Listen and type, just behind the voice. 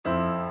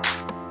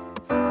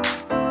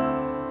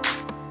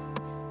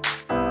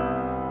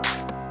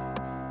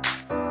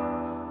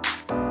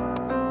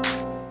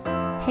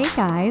Hey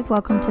guys,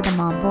 welcome to the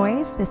Mom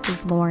Voice. This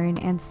is Lauren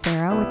and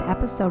Sarah with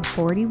episode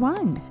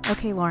 41.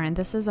 Okay, Lauren,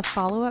 this is a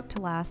follow-up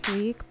to last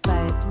week,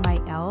 but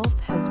my elf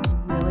has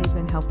really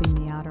been helping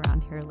me out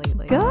around here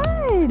lately.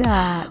 Good.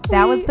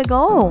 That was the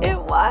goal. It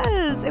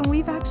was. And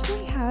we've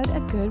actually had a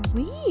good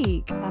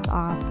week. That's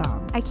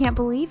awesome. I can't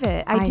believe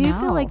it. I do know.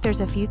 feel like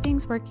there's a few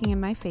things working in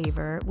my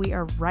favor. We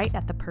are right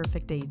at the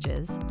perfect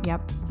ages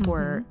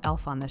for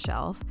Elf on the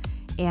Shelf.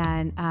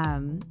 And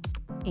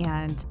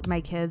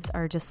my kids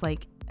are just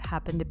like,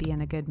 happen to be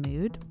in a good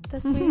mood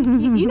this week.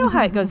 You know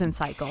how it goes in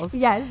cycles.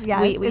 Yes.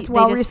 It's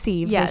well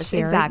received. Yes, this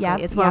year. exactly. Yep,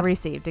 it's well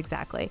received,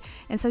 exactly.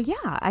 And so, yeah,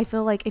 I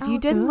feel like if you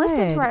didn't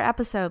listen to our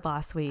episode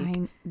last week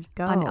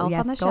on Elf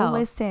on the Shelf,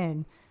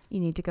 listen. You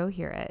need to go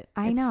hear it.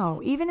 I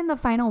know. Even in the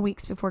final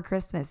weeks before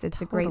Christmas,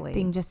 it's a great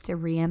thing just to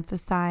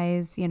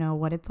reemphasize,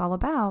 what it's all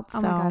about.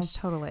 Oh my gosh,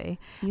 totally.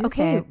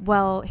 Okay,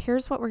 well,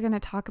 here's what we're going to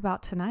talk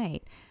about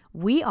tonight.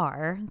 We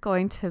are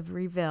going to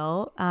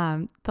reveal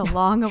the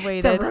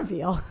long-awaited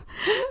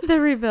the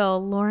reveal.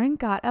 Lauren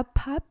got a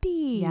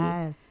puppy.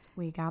 Yes,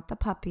 we got the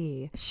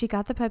puppy. She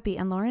got the puppy,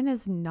 and Lauren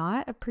is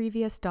not a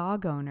previous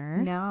dog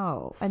owner.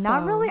 No, and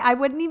not really. I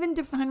wouldn't even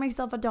define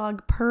myself a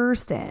dog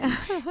person.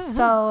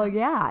 So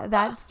yeah,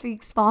 that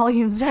speaks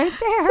volumes right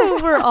there.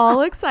 So we're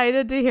all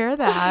excited to hear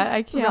that.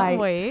 I can't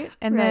wait.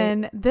 And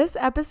then this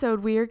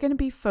episode, we are going to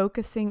be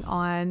focusing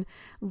on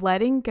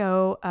letting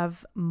go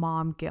of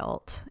mom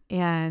guilt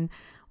and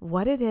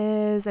what it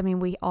is. I mean,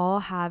 we all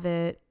have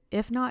it,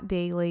 if not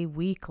daily,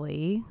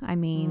 weekly. I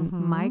mean,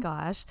 my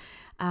gosh.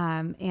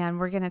 And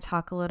we're going to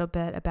talk a little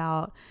bit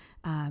about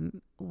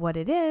what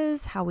it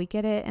is, how we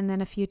get it, and then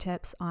a few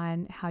tips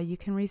on how you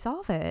can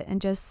resolve it and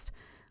just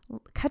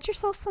cut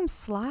yourself some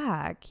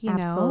slack,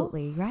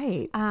 Absolutely,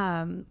 right.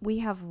 We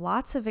have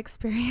lots of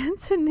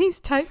experience in these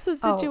types of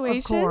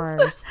situations, of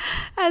course.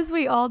 as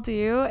we all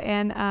do.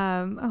 And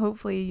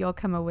hopefully you'll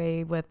come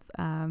away with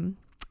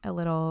a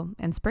little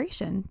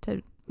inspiration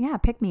to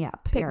pick me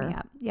up. Pick me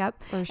up.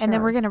 Yep. For sure. And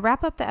then we're going to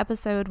wrap up the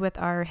episode with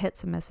our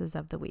hits and misses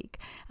of the week.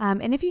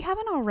 And if you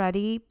haven't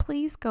already,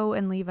 please go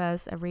and leave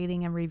us a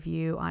rating and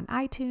review on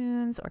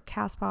iTunes or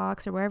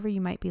CastBox or wherever you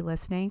might be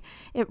listening.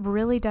 It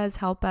really does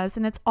help us.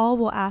 And it's all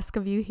we'll ask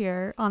of you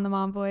here on the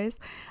Mom Voice.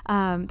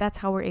 That's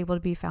how we're able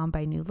to be found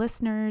by new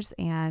listeners.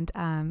 And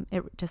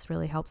it just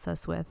really helps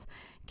us with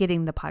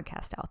getting the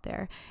podcast out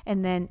there.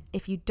 And then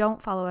if you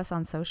don't follow us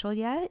on social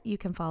yet, you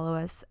can follow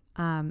us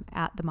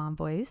at the Mom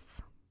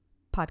Voice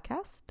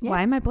podcast. Yes.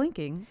 Why am I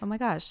blinking? Oh my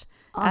gosh.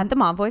 At the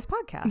Mom Voice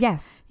podcast.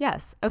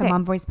 Yes. Okay. The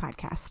Mom Voice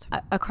podcast.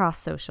 Across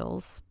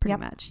socials, pretty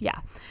much. Yeah.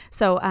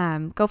 So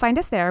go find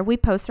us there. We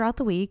post throughout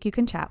the week. You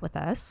can chat with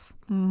us.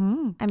 I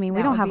mean,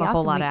 we don't have a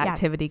whole lot of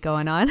activity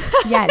going on.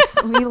 Yes.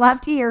 We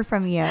love to hear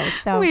from you.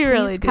 So we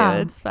really do. Come.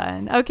 It's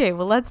fun. Okay.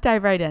 Well, let's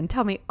dive right in.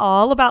 Tell me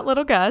all about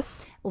little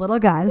Gus. Little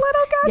Gus.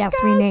 Yes,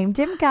 Gus. we named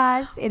him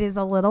Gus. It is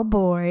a little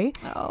boy.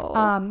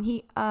 Oh.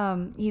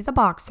 He's a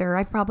boxer.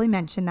 I've probably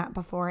mentioned that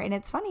before. And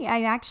it's funny.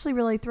 I'm actually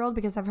really thrilled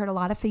because I've heard a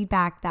lot of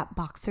feedback that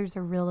boxers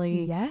are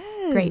really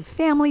great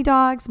family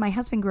dogs. My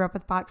husband grew up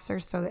with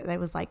boxers, so that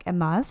was like a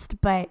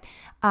must. But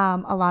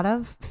a lot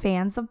of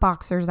fans of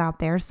boxers out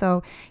there.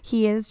 So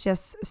he is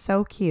just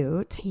so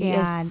cute. He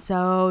is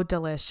so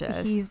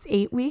delicious. He's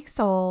 8 weeks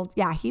old.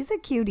 Yeah, he's a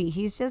cutie.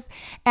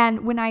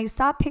 And when I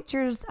saw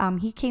pictures,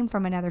 he came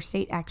from another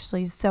state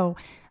actually. So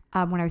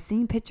when I was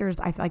seeing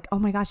pictures, I feel like, oh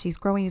my gosh, he's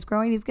growing. He's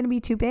going to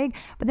be too big.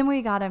 But then when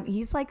we got him,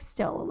 he's like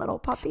still a little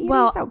puppy.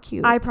 Well, he's so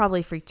cute. I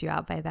probably freaked you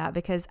out by that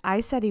because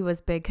I said he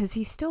was big because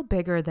he's still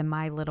bigger than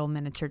my little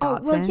miniature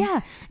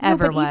Dachshund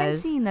ever was. Even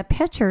seeing the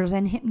pictures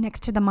and him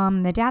next to the mom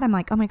and the dad, I'm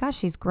like, oh my gosh,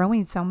 he's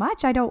growing so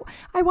much. I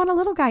want a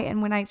little guy.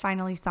 And when I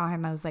finally saw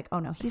him, I was like, oh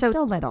no, he's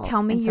still little.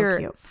 Tell me your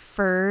cute.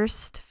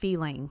 First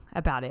feeling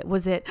about it.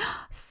 Was it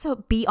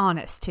be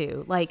honest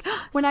too? Like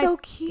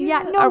cute? Yeah,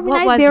 no,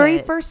 when I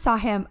very first saw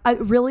him,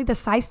 really the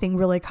size thing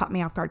really caught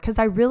me off guard because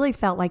I really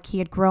felt like he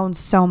had grown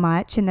so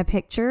much in the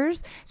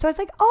pictures. So I was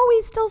like, oh,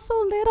 he's still so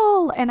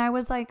little. And I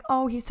was like,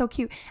 oh, he's so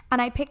cute.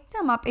 And I picked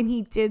him up and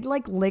he did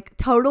lick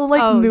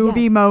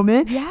movie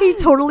moment. Yes. He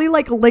totally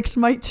licked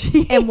my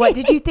cheek. And what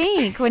did you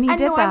think when he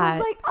did that? I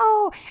was like,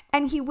 oh,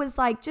 and he was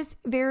like just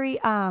very,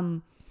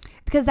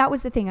 because that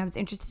was the thing. I was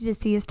interested to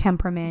see his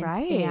temperament.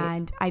 Right.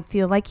 And I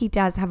feel like he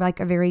does have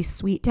a very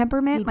sweet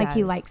temperament.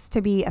 He likes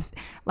to be,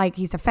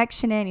 he's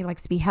affectionate. He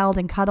likes to be held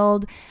and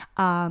cuddled.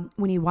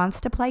 When he wants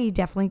to play, he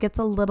definitely gets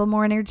a little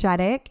more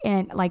energetic.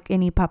 And like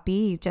any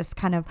puppy, he just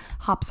kind of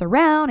hops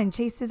around and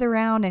chases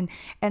around.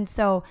 And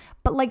so,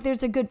 but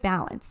there's a good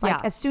balance.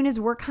 As soon as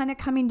we're kind of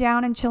coming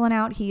down and chilling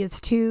out, he is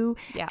too.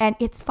 Yeah. And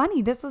it's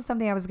funny. This was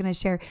something I was going to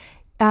share.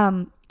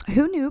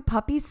 Who knew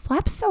puppies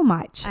slept so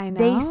much? I know.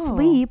 They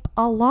sleep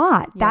a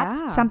lot. Yeah.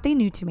 That's something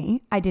new to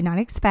me. I did not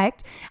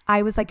expect.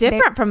 I was like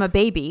different from a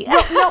baby.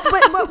 No,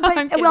 but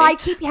I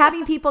keep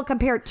having people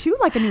compare it to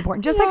a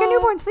newborn. Just like a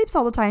newborn sleeps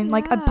all the time.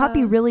 Like a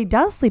puppy really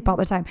does sleep all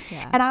the time.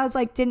 Yeah. And I was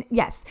like,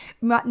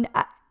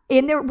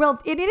 in there. Well,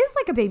 it is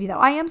like a baby though.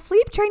 I am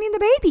sleep training the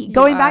baby.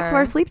 Going back to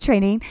our sleep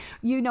training,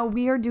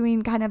 we are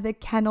doing kind of the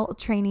kennel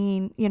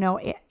training,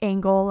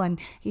 angle, and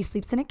he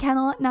sleeps in a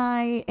kennel at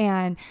night,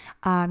 and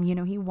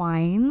he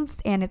whines,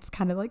 and it's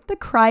kind of like the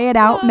cry it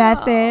out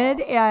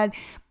method,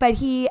 but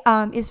he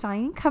is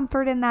finding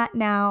comfort in that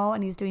now,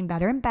 and he's doing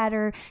better and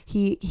better.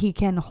 He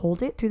can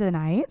hold it through the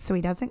night, so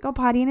he doesn't go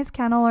potty in his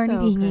kennel or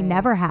anything. Great. He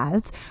never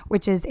has,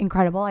 which is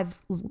incredible. I've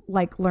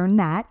learned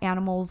that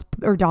animals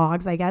or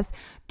dogs, I guess,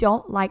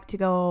 don't like to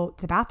go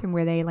to the bathroom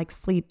where they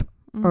sleep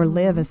or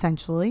live,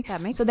 essentially.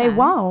 That makes sense. So they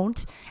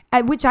won't,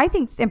 which I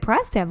think is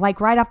impressive.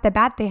 Right off the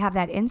bat, they have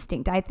that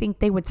instinct. I think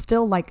they would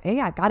still hey,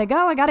 I gotta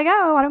go. I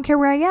don't care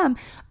where I am.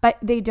 But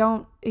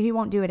he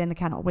won't do it in the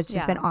kennel, which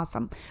has been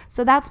awesome.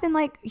 So that's been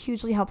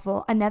hugely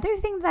helpful. Another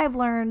thing that I've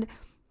learned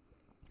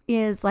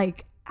is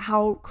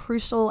how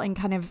crucial and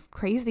kind of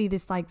crazy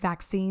this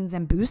vaccines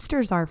and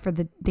boosters are for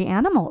the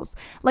animals.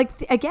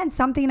 Again,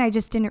 something I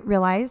just didn't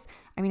realize.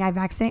 I mean, I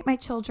vaccinate my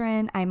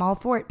children. I'm all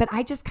for it. But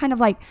I just kind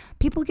of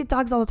people get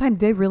dogs all the time.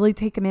 They really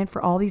take them in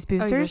for all these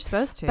boosters. Oh, you're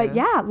supposed to. But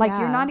yeah,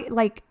 you're not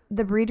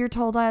the breeder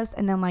told us,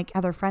 and then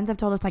other friends have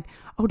told us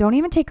don't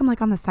even take them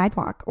on the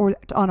sidewalk or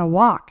on a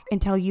walk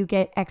until you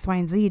get X, Y,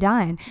 and Z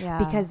done. Yeah.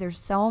 Because there's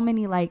so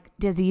many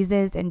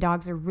diseases, and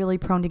dogs are really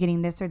prone to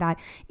getting this or that,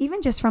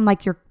 even just from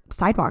your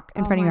sidewalk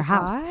in front of your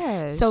house.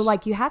 Gosh. So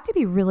you have to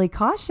be really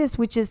cautious,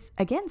 which is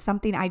again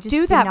something I just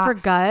do that for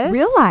Gus.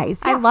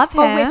 Realize. Yeah. I love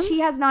him. Which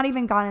he has not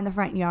even gone in the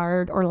front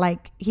yard, or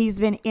he's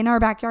been in our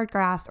backyard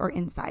grass or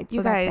inside. So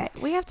you guys, that's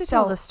it. We have to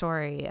tell the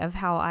story of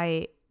how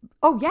I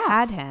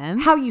had him.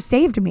 How you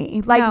saved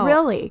me.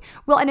 Really.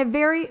 Well, and a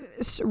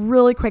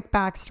really quick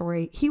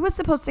backstory. He was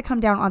supposed to come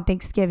down on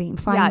Thanksgiving,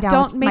 flying down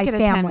don't with make my it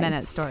family. a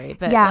 10-minute story.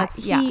 But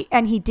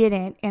he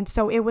didn't. And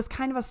so it was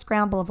kind of a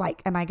scramble of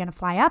am I going to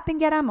fly up and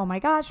get him? Oh my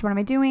gosh, what am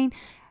I doing?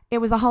 It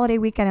was a holiday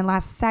weekend, and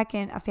last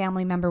second, a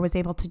family member was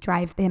able to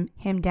drive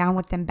him down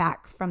with them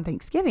back from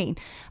Thanksgiving.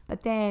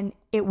 But then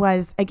it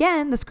was,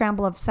 again, the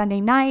scramble of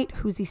Sunday night.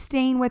 Who's he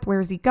staying with? Where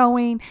is he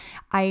going?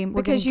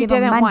 Because you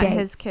didn't want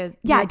his kid.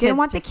 Yeah, I didn't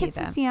want the kids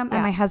to see him,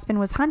 and my husband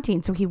was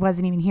hunting, so he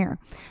wasn't even here.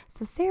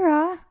 So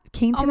Sarah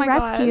came to the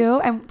rescue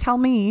and tell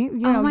me,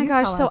 oh my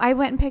gosh. So I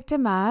went and picked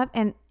him up,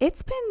 and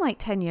it's been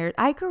 10 years.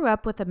 I grew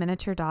up with a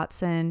miniature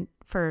Dachshund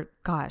for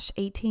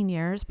 18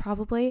 years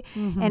probably.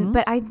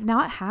 But I've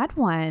not had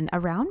one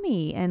around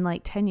me in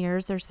 10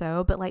 years or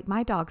so. But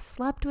my dog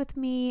slept with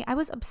me. I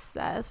was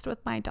obsessed with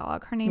my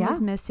dog. Her name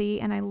was Missy,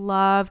 and I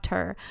loved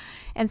her.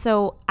 And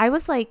so I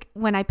was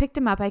when I picked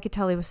him up, I could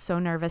tell he was so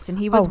nervous, and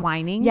he was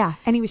whining. Yeah.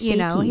 And he was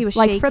shaky. He was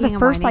shaking for the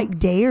first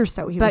day or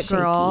so. He was shaky.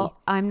 But girl,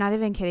 I'm not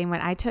even kidding.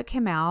 When I took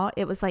him out,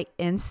 it was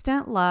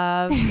instant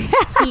love.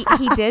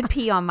 he did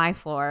pee on my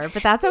floor,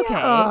 but that's okay.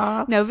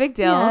 Yeah. No big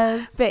deal.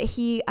 Yes. But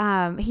he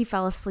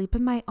fell asleep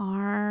in my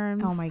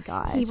arms. Oh my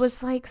gosh. He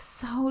was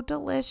so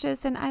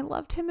delicious, and I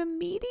loved him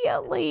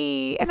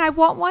immediately. And I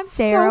want one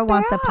Sarah so bad.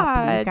 Wants a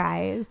puppy, you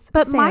guys.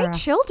 But my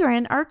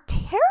children are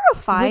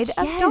terrified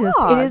of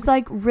dogs. It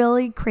is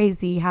really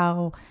crazy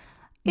how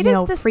it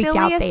is the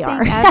silliest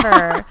thing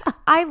ever.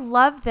 I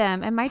love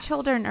them, and my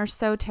children are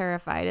so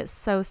terrified. It's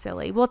so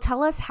silly. Well,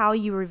 tell us how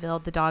you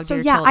revealed the dog to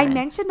your children. I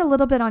mentioned a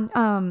little bit on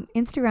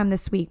Instagram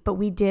this week, but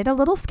we did a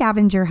little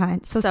scavenger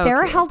hunt. So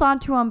Sarah held on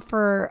to him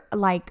for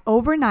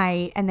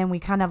overnight, and then we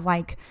kind of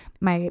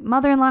my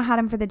mother-in-law had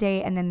him for the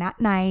day, and then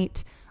that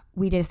night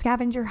we did a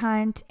scavenger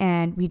hunt,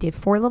 and we did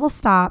 4 little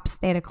stops.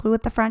 They had a clue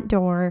at the front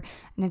door,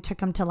 and it took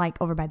them to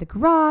over by the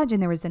garage, and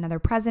there was another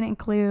present and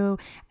clue,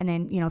 and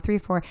then 3 or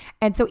 4.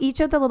 And so each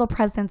of the little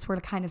presents were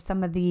kind of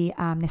some of the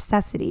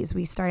necessities.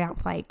 We started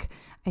out with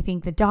I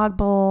think the dog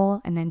bowl,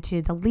 and then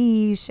to the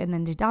leash, and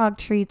then to dog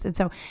treats. And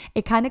so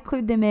it kind of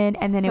clued them in.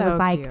 And then it was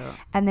cute.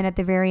 And then at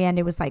the very end,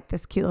 it was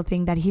this cute little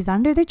thing that he's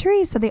under the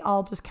tree. So they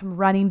all just come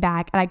running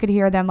back, and I could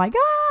hear them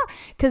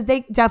because they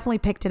definitely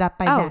picked it up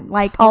by then.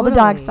 Totally. All the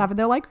dog stuff. And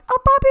they're like, a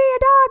puppy, a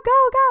dog,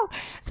 go.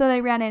 So they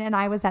ran in, and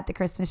I was at the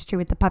Christmas tree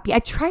with the puppy. I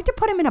tried to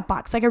put him in a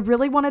box. I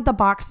really wanted the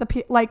box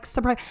to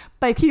surprise,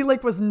 but he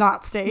was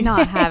not staying.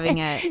 Not having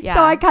it. Yeah.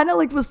 So I kind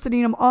of was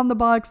sitting him on the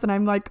box, and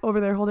I'm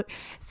over there holding.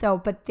 So,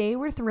 but they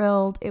were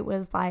thrilled. It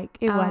was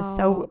was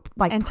so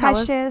and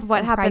precious. Tell us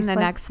what happened priceless.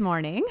 the next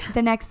morning.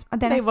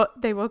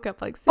 They woke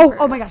up super.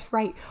 Oh my gosh,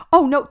 right.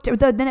 Oh no,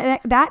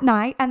 that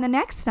night and the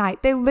next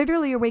night they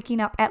literally are waking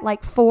up at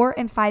 4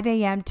 and 5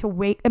 a.m. to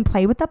wake and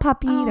play with the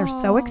puppy. They're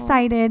so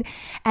excited,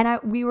 and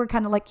we were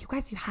kind of you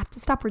guys, you have to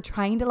stop. We're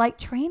trying to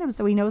train him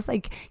so he knows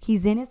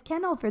he's in his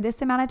kennel for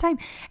this amount of time.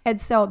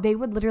 And so they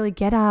would literally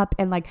get up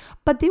and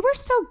but they were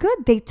so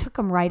good. They took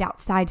him right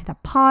outside to the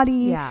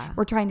potty. Yeah,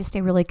 we're trying to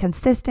stay really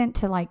consistent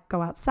to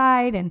go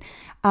outside. And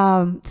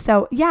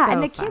so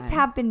and the kids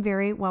have been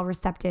very well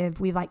receptive.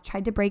 We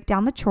tried to break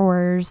down the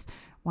chores.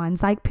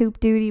 One's poop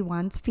duty,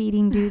 one's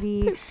feeding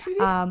duty.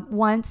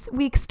 Once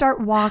we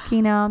start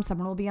walking them,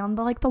 someone will be on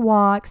the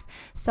walks.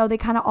 So they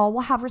kind of all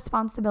will have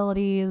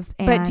responsibilities.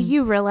 But do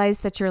you realize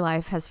that your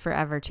life has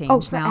forever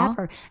changed now?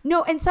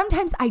 No, and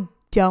sometimes I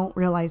don't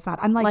realize that.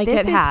 I'm like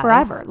this is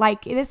forever.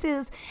 Like this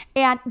is,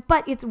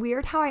 but it's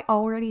weird how I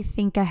already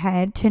think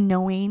ahead to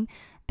knowing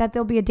that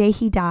there'll be a day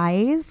he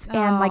dies.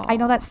 And like, I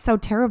know that's so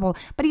terrible,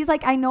 but he's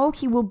like, I know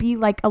he will be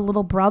like a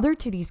little brother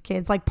to these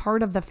kids, like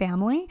part of the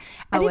family.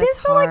 And it is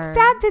so like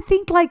sad to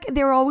think like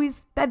they're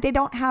always, that they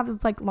don't have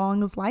as like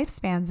long as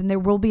lifespans, and there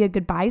will be a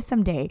goodbye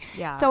someday.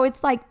 Yeah. So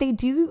it's like, they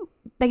do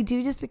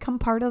just become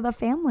part of the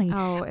family.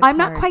 I'm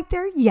not quite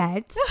there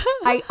yet.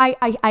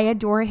 I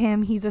adore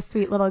him. He's a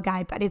sweet little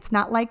guy, but it's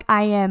not like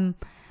I am,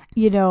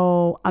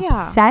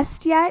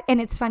 obsessed yet. And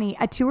it's funny,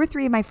 2 or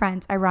 3 of my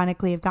friends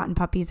ironically have gotten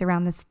puppies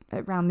around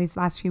these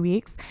last few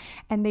weeks,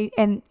 and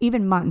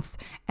even months,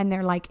 and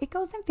they're like, it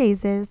goes in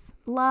phases,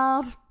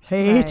 love,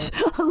 hate,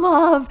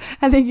 love,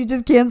 and then you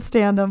just can't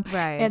stand them.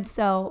 Right. And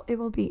so it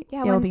will be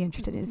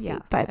interesting to see.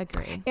 But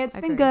it's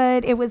been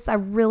good. It was a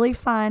really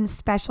fun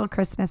special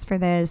Christmas for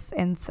this,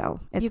 and so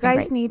you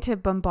guys need to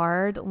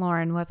bombard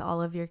Lauren with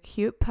all of your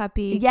cute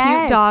puppy,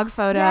 cute dog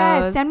photos.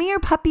 Yes, send me your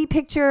puppy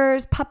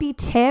pictures, puppy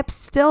tips.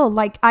 Still,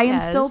 like, I am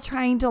still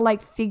trying to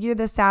like figure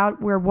this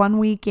out. We're 1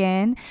 week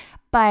in,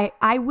 but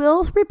I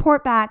will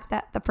report back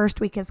that the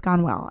first week has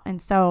gone well.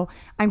 And so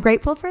I'm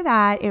grateful for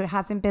that. It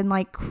hasn't been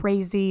like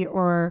crazy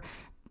or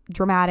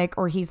dramatic,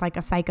 or he's like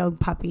a psycho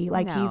puppy.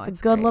 Like, he's a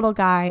good little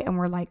guy, and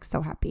we're like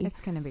so happy.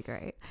 It's going to be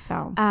great.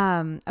 So,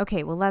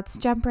 okay, well, let's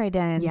jump right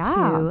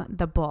into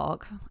the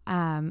bulk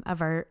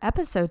of our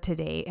episode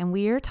today. And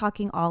we are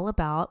talking all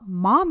about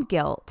mom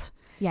guilt.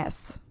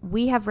 Yes.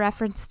 We have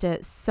referenced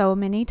it so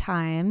many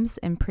times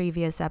in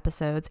previous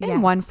episodes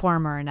in one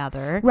form or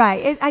another.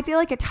 Right. I feel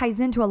like it ties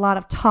into a lot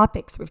of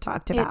topics we've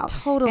talked about. It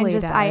totally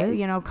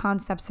does.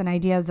 Concepts and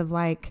ideas of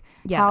like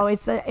how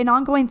it's an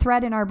ongoing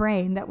thread in our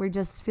brain that we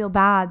just feel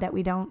bad that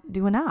we don't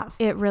do enough.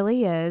 It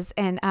really is.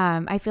 And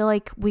I feel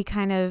like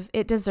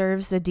it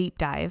deserves a deep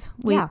dive.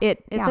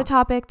 It's a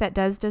topic that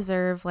does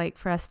deserve like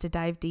for us to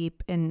dive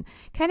deep and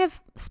kind of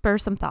spur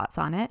some thoughts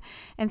on it.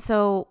 And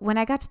so when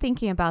I got to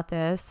thinking about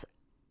this,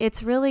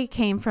 it's really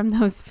came from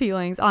those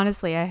feelings.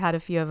 Honestly, I had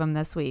a few of them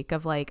this week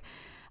of like,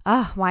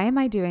 why am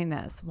I doing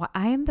this?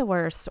 I am the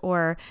worst.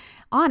 Or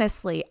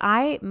honestly,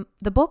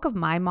 the bulk of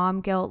my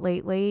mom guilt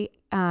lately,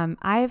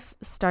 I've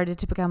started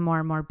to become more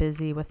and more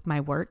busy with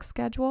my work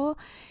schedule.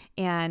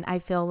 And I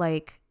feel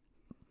like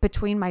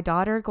between my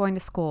daughter going to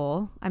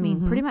school, I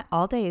mean, pretty much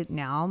all day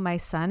now, my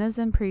son is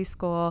in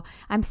preschool.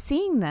 I'm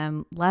seeing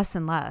them less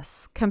and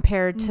less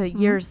compared to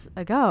years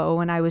ago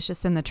when I was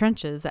just in the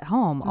trenches at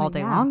home all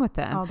day long with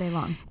them. All day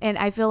long. And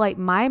I feel like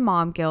my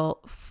mom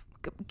guilt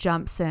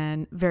jumps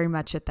in very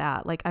much at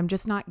that. Like, I'm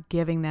just not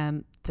giving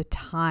them the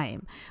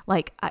time.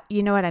 Like,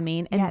 you know what I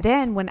mean? And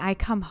then when I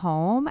come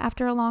home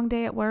after a long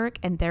day at work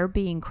and they're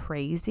being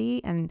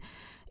crazy and,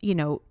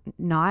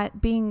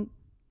 not being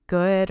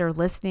good or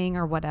listening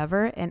or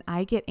whatever, and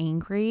I get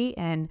angry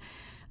and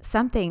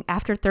something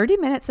after 30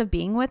 minutes of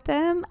being with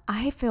them,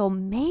 I feel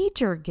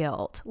major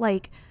guilt.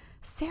 Like,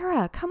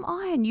 Sarah, come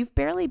on, you've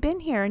barely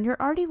been here and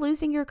you're already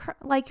losing you're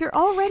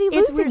already losing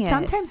it. It's weird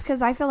sometimes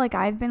because I feel like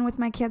I've been with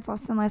my kids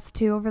less and less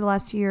too over the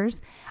last few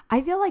years.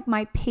 I feel like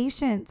my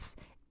patience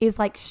is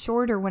like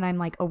shorter when I'm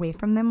like away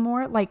from them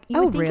more. Like,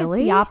 you would think it's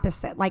the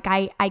opposite. Like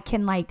I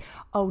can like,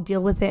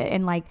 deal with it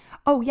and like,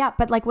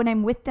 but like when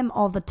I'm with them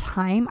all the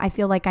time, I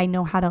feel like I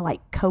know how to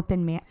like cope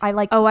and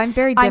I'm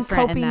very different.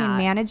 I'm coping and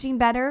managing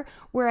better.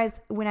 Whereas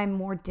when I'm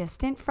more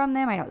distant from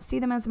them, I don't see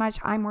them as much.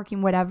 I'm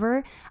working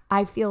whatever.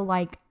 I feel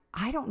like,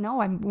 I don't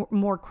know, I'm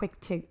more quick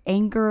to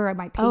anger.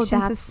 My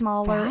patience is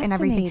smaller and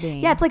everything.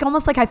 Yeah. It's like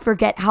almost like I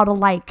forget how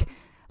to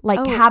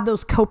have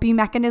those coping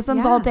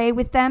mechanisms all day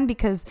with them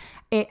because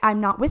I'm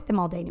not with them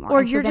all day anymore.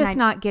 Or you're just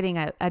not getting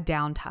a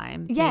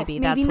downtime. Yes, maybe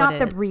that's not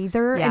the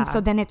breather. Yeah. And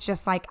so then it's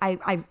just like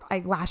I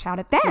lash out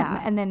at them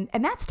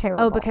and that's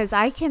terrible. Because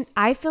I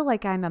feel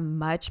like I'm a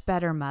much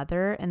better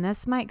mother, and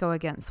this might go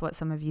against what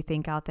some of you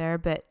think out there,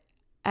 but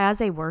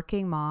as a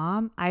working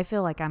mom, I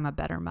feel like I'm a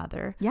better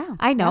mother. Yeah.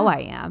 I know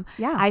I am.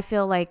 Yeah. I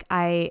feel like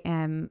I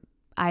am.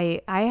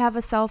 I have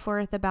a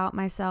self-worth about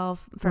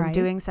myself from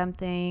doing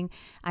something.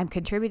 I'm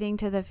contributing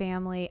to the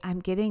family. I'm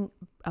getting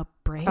a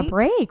break. A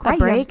break, right? A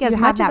break. As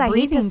much as I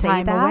hate to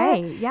say that,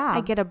 away. Yeah.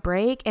 I get a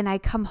break and I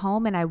come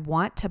home and I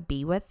want to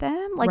be with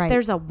them. Like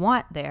there's a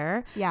want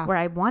there where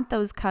I want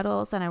those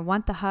cuddles and I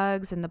want the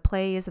hugs and the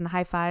plays and the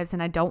high fives,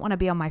 and I don't want to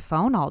be on my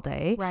phone all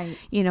day. Right.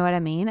 You know what I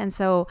mean? And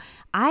so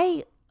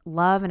I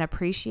love and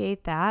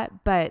appreciate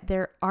that, but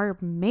there are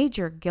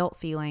major guilt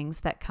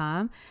feelings that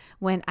come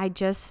when I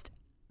just...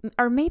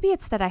 Or maybe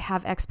it's that I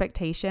have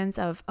expectations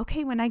of,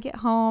 okay, when I get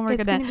home, we're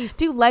going to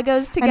do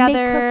Legos together. And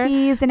make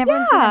cookies and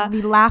everyone's going to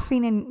be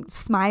laughing and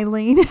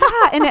smiling.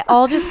 Yeah. And it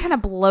all just kind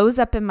of blows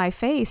up in my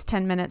face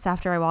 10 minutes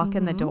after I walk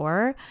in the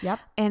door. Yep.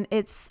 And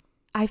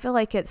I feel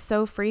like it's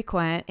so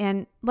frequent.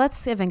 And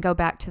let's even go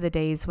back to the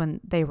days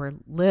when they were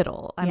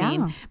little. I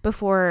mean,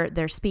 before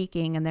they're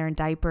speaking and they're in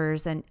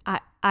diapers. And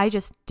I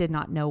just did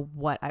not know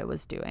what I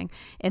was doing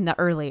in the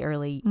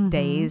early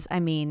days. I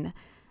mean,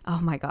 Oh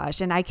my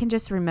gosh. And I can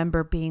just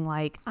remember being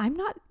like, I'm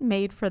not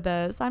made for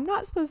this. I'm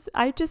not supposed to,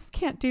 I just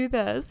can't do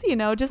this,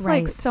 just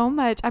like so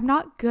much. I'm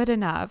not good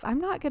enough. I'm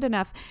not good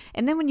enough.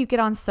 And then when you get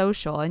on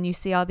social and you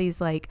see all these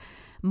like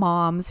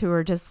moms who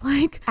are just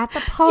like at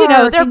the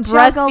park, they're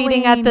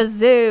breastfeeding at the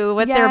zoo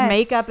with their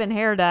makeup and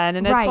hair done.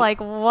 And it's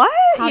like, what?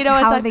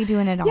 How are they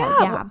doing it all?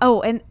 Yeah.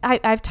 Oh, and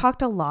I've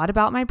talked a lot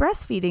about my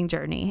breastfeeding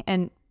journey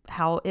and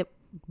how it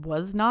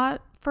was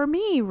not for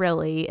me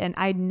really, and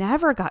I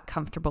never got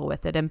comfortable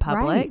with it in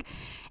public.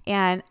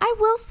 And I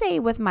will say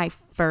with my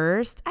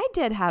first, I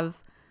did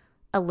have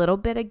a little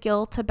bit of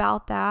guilt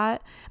about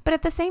that, but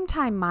at the same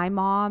time my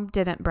mom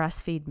didn't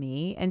breastfeed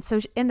me, and so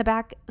in the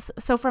back,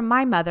 so from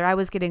my mother I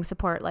was getting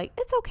support like,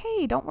 it's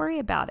okay, don't worry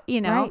about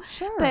it, Right,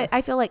 sure. But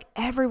I feel like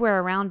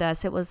everywhere around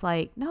us it was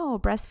like, no,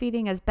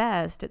 breastfeeding is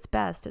best, it's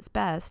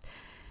best.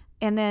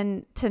 And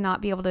then to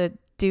not be able to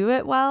do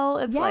it well,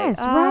 it's like,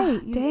 right,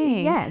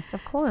 dang. Yes,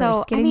 of course.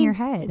 So get in your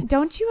head.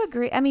 Don't you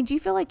agree? I mean, do you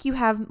feel like you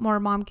have more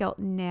mom guilt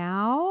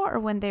now or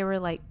when they were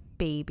like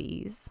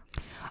babies?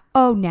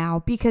 Oh,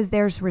 now, because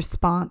there's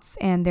response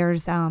and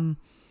there's and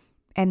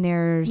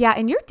you're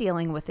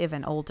dealing with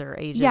even older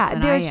ages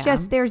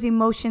than there's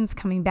emotions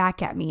coming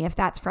back at me, if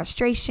that's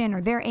frustration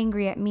or they're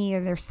angry at me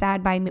or they're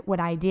sad by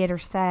what I did or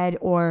said,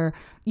 or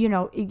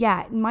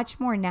much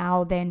more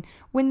now than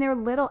when they're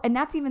little. And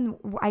that's even,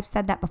 I've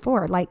said that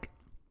before, like,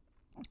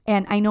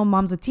 and I know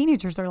moms with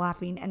teenagers are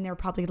laughing and they're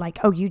probably like,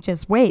 oh, you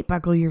just wait,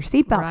 buckle your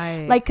seatbelt.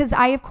 Right. Like, because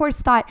I, of course,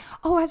 thought,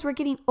 oh, as we're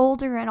getting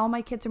older and all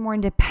my kids are more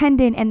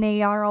independent and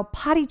they are all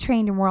potty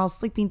trained and we're all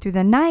sleeping through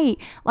the night,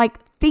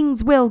 like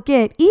things will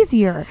get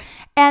easier.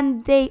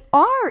 And they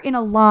are in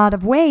a lot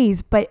of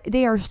ways, but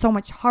they are so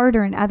much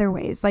harder in other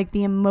ways, like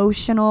the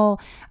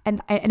emotional.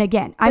 And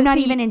again, I'm not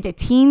even into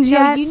teens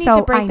yet. You need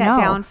to break that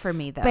down for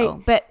me,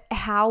 though. But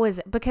how is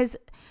it? Because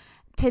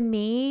to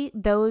me,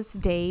 those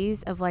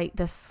days of like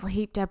the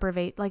sleep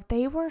deprivation, like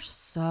they were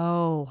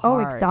so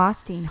hard. Oh,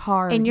 exhausting,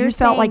 hard. And you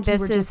felt like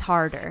this is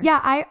harder.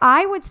 Yeah,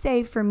 I would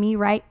say for me,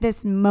 right,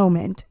 this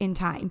moment in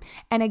time.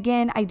 And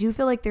again, I do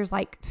feel like there's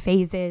like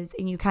phases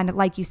and you kind of,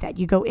 like you said,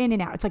 you go in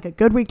and out. It's like a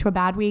good week to a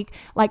bad week.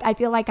 Like I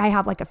feel like I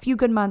have like a few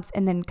good months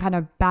and then kind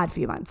of bad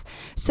few months.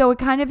 So it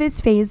kind of is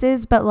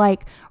phases, but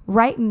like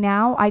right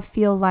now I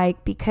feel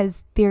like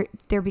because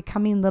they're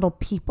becoming little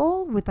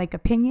people with like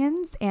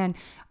opinions and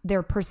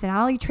their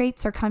personality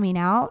traits are coming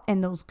out,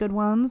 and those good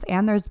ones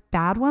and those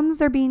bad ones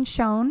are being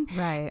shown.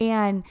 Right.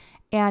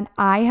 And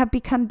I have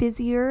become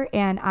busier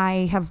and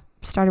I have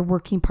started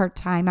working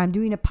part-time. I'm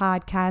doing a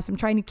podcast. I'm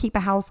trying to keep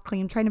a house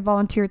clean. I'm trying to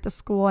volunteer at the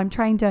school. I'm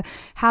trying to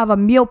have a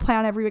meal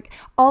plan every week.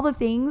 All the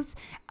things.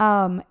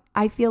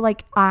 I feel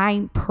like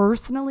I'm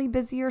personally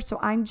busier. So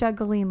I'm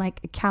juggling like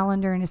a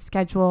calendar and a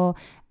schedule.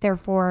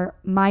 Therefore,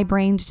 my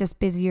brain's just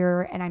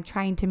busier and I'm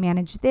trying to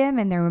manage them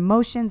and their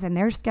emotions and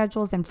their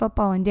schedules and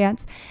football and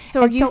dance.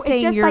 So are you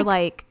saying you're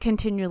like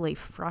continually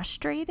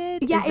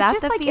frustrated? Yeah, is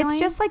that the feeling?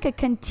 It's just like a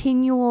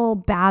continual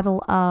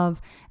battle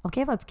of,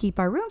 okay, let's keep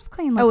our rooms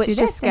clean. Let's do it's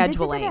just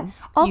scheduling.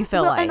 You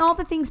feel like. And all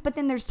the things, but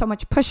then there's so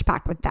much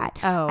pushback with that.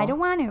 Oh. I don't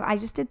want to.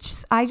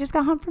 I just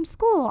got home from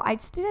school. I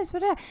just did this.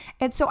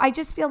 And so I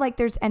just feel like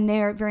and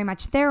they're very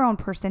much their own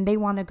person. They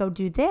want to go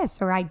do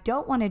this, or I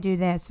don't want to do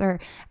this,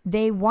 or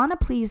they want to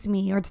please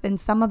me, or then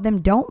some of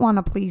them don't want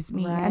to please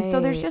me. Right. And so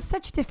there's just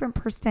such different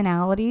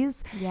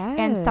personalities. Yes.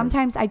 And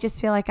sometimes I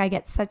just feel like I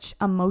get such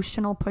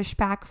emotional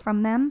pushback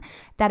from them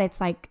that it's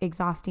like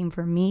exhausting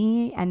for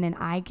me. And then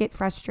I get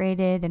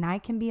frustrated and I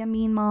can be a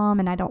mean mom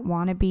and I don't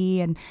want to be,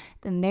 and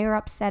then they're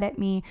upset at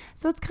me.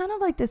 So it's kind of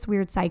like this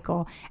weird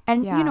cycle.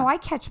 And I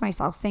catch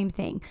myself, same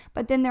thing.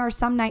 But then there are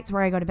some nights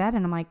where I go to bed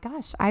and I'm like,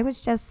 gosh, I was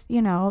just,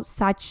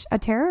 such a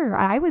terror.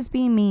 I was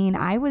being mean.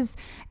 I was,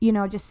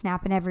 just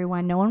snapping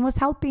everyone. No one was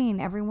helping.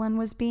 Everyone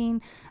was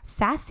being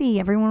sassy.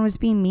 Everyone was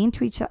being mean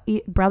to each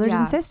brothers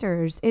and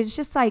sisters. It's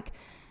just like,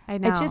 I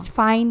know. It's just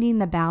finding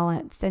the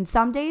balance. And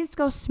some days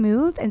go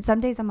smooth and some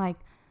days I'm like,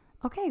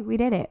 okay, we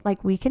did it.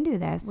 Like we can do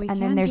this.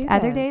 And then there's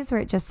other days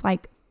where it just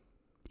like,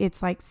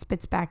 it's like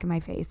spits back in my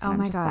face. And oh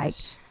my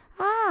gosh.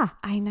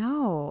 I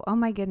know. Oh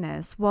my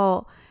goodness.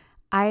 Well,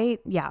 I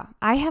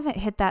haven't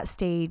hit that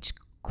stage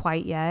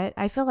quite yet.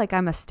 I feel like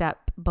I'm a step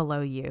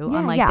below you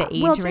on like the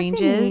age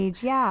ranges.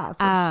 For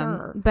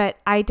sure. But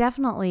I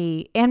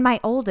definitely, and my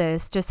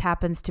oldest just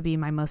happens to be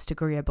my most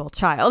agreeable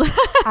child.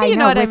 I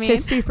know, which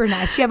is super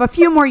nice. You have a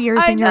few more years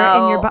on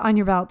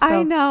your belt. So.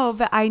 I know,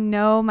 but I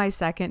know my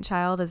second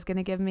child is going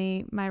to give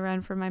me my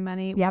run for my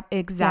money. Yep.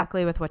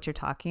 Exactly with what you're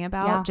talking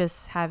about. Yeah.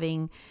 Just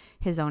having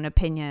his own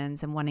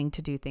opinions and wanting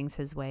to do things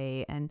his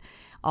way and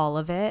all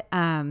of it.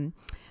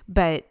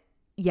 But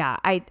yeah,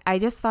 I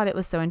just thought it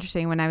was so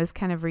interesting when I was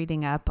kind of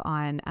reading up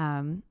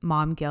on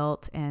mom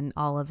guilt and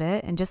all of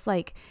it, and just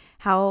like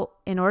how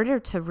in order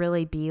to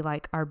really be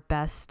like our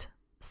best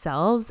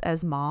selves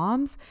as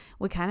moms,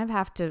 we kind of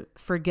have to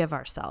forgive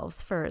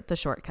ourselves for the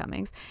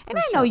shortcomings. And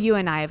I know sure. you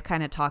and I have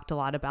kind of talked a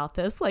lot about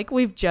this. Like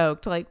we've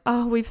joked like,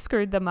 oh, we've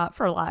screwed them up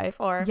for life,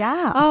 or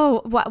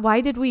oh,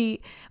 why did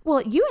we?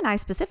 Well, you and I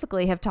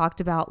specifically have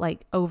talked about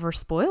like over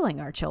spoiling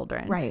our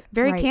children, right?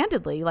 Very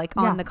candidly, like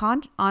on the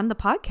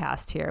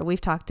podcast here,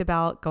 we've talked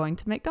about going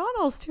to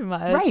McDonald's too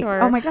much, right?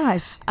 Or oh my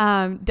gosh,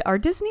 our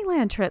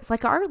Disneyland trips,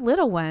 like our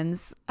little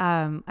ones.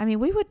 I mean,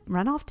 we would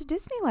run off to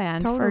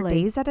Disneyland for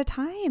days at a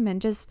time,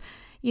 and just,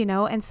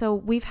 and so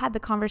we've had the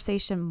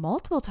conversation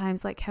multiple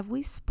times, like, have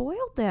we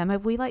spoiled them?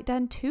 Have we like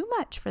done too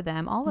much for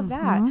them? All of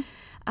that.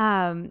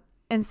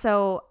 And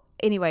so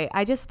anyway,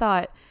 I just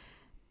thought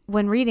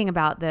when reading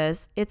about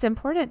this, it's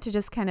important to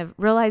just kind of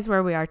realize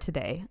where we are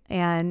today.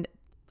 And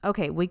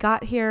okay, we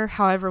got here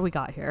however we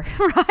got here,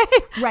 right?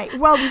 Right.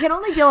 Well, we can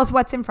only deal with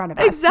what's in front of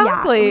us.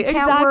 Exactly. We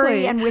can't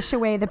worry and wish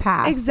away the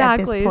past.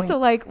 Exactly. At this point. So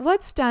like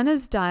what's done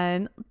is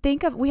done.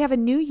 We have a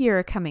new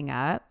year coming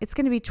up. It's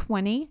going to be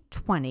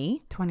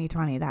 2020.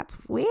 2020. That's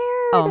weird.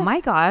 Oh my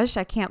gosh.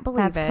 I can't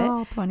believe it.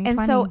 Cool. 2020. And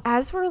so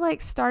as we're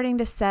like starting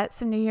to set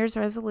some New Year's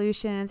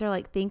resolutions, or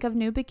like think of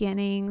new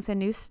beginnings and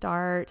new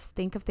starts,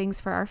 think of things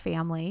for our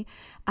family,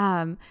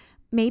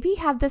 maybe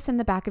have this in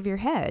the back of your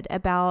head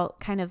about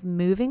kind of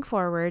moving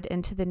forward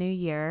into the new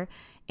year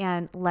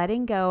and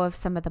letting go of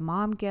some of the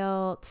mom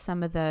guilt,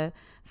 some of the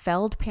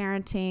failed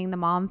parenting, the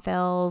mom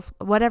fails,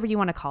 whatever you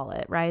want to call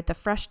it, right? The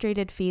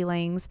frustrated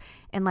feelings,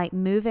 and like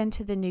move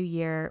into the new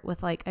year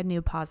with like a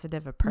new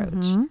positive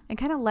approach and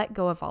kind of let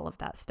go of all of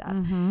that stuff.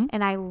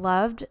 And I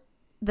loved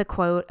the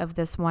quote of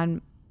this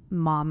one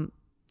mom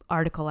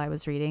article I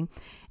was reading,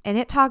 and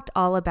it talked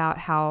all about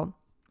how,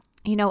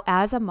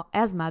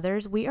 as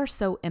mothers, we are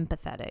so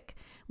empathetic.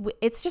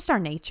 It's just our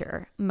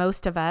nature.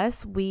 Most of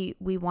us, we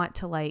want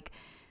to like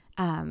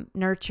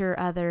nurture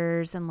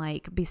others and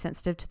like be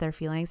sensitive to their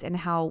feelings, and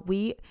how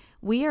we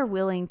are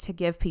willing to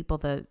give people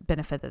the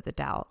benefit of the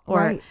doubt,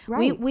 or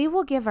we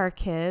will give our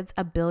kids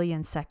 1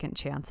 billion second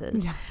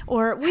chances,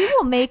 or we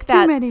will make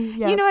that, too many,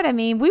 you know what I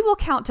mean? We will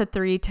count to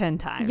 3 10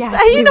 times.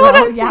 Yes, you know what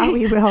I'm saying? Yeah,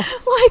 we will.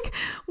 Like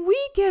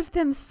we give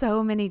them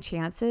so many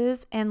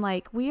chances, and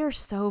like we are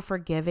so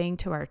forgiving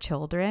to our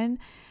children.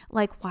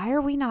 Like, why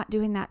are we not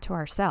doing that to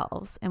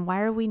ourselves? And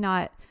why are we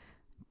not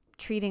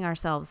treating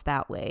ourselves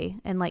that way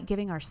and like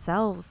giving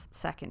ourselves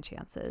second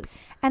chances?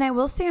 And I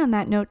will say on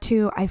that note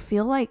too, I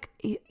feel like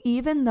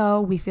even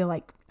though we feel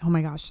like, oh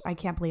my gosh, I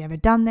can't believe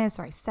I've done this,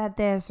 or I said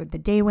this, or the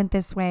day went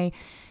this way,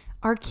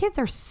 our kids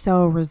are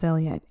so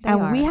resilient.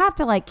 We have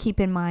to like keep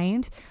in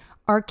mind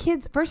our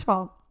kids, first of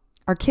all,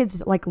 our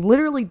kids like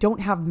literally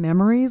don't have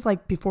memories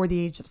like before the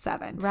age of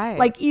 7. Right.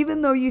 Like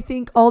even though you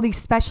think all these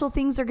special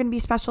things are going to be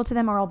special to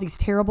them, or all these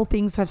terrible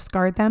things have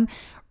scarred them,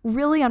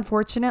 really,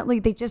 unfortunately,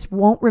 they just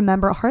won't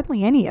remember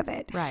hardly any of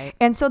it. Right.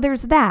 And so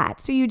there's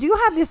that. So you do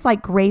have this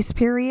like grace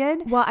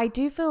period. Well, I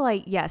do feel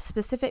like, yes,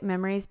 specific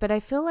memories, but I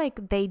feel like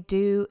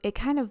it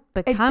kind of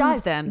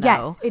becomes them though.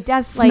 Yes, it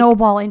does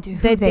snowball into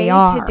who they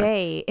are. The day to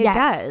day, it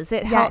does.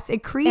 It helps.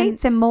 It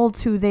creates and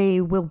molds who they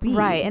will be.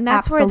 Right. And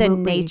that's where the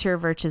nature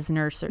versus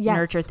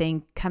nurture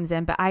thing comes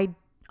in. But I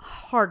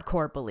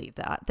hardcore believe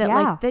that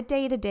like the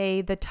day to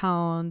day, the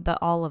tone, the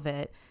all of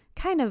it,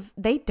 kind of,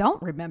 they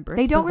don't remember.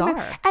 It's bizarre.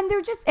 Remember.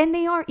 And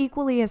they are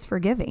equally as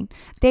forgiving.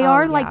 They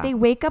are like, they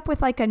wake up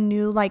with like a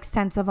new like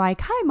sense of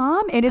like, hi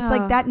mom. And it's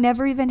like, that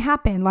never even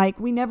happened. Like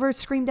we never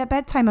screamed at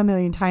bedtime 1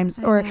 million times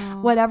or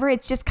whatever.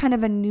 It's just kind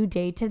of a new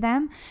day to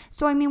them.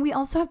 So, I mean, we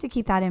also have to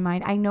keep that in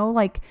mind. I know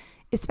like,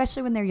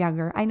 especially when they're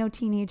younger, I know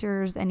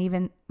teenagers and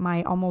even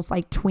my almost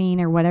like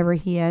tween or whatever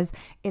he is,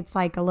 it's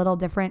like a little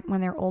different when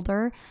they're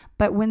older,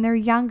 but when they're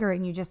younger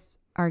and you just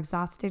are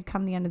exhausted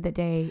come the end of the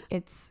day,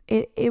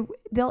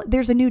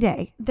 there's a new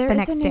day.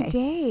 There's a new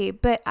day.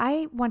 But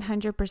I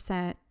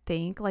 100%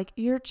 think like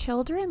your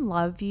children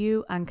love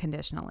you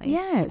unconditionally.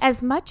 Yes.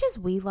 As much as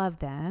we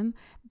love them,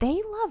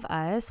 they love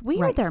us.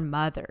 We are their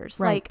mothers.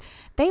 Right. Like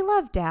they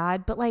love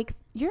dad, but like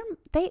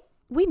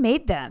we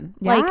made them.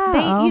 Yeah. Like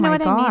they, you know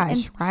what I mean?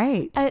 And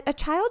right. A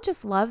child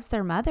just loves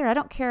their mother. I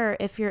don't care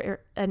if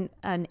you're an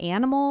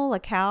animal, a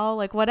cow,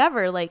 like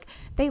whatever, like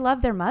they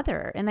love their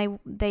mother, and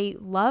they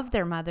love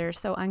their mother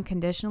so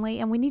unconditionally.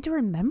 And we need to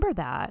remember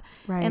that.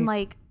 Right. And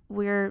like,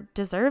 we're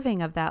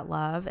deserving of that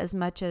love as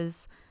much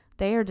as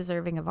they are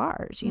deserving of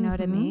ours. You know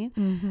what I mean?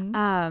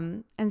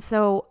 Mm-hmm. And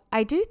so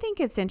I do think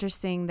it's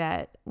interesting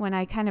that when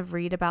I kind of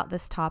read about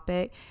this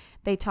topic,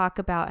 they talk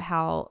about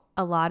how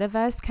a lot of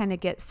us kind of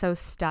get so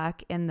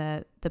stuck in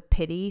the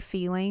pity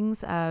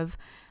feelings of,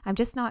 I'm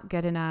just not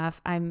good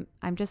enough. I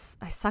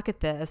suck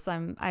at this.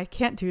 I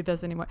can't do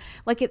this anymore.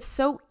 Like, it's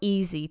so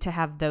easy to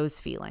have those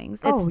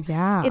feelings.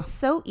 It's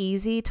so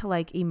easy to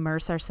like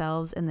immerse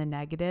ourselves in the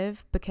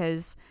negative,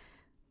 because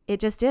it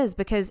just is.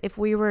 Because if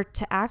we were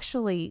to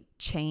actually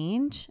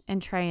change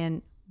and try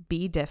and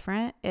be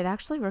different, it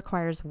actually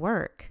requires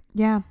work.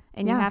 Yeah.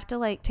 And you have to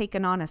like take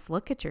an honest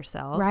look at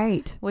yourself.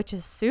 Right. Which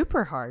is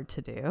super hard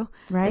to do.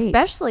 Right.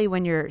 Especially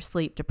when you're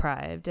sleep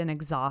deprived and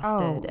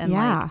exhausted and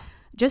like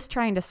just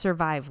trying to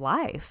survive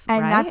life.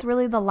 And right? that's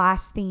really the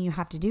last thing you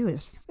have to do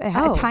is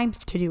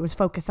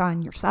focus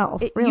on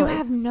yourself. Really. You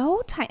have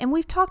no time. And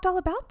we've talked all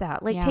about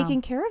that, like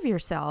taking care of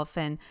yourself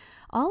and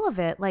all of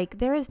it. Like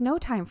there is no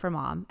time for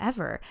mom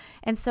ever.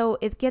 And so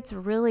it gets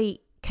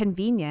really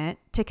convenient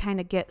to kind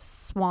of get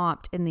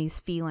swamped in these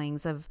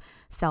feelings of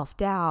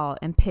self-doubt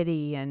and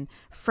pity and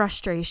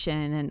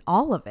frustration and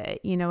all of it.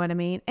 You know what I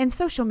mean? And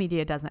social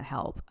media doesn't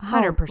help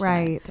 100%.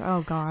 Right.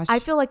 Oh gosh. I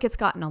feel like it's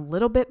gotten a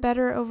little bit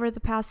better over the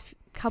past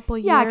couple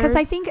years. Yeah, because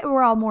I think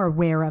we're all more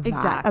aware of that.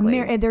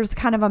 Exactly. There's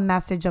kind of a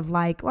message of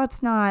like,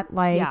 let's not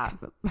like,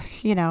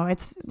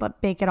 let's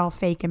make it all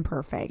fake and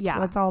perfect. Yeah.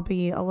 Let's all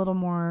be a little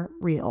more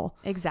real.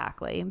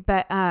 Exactly.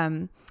 But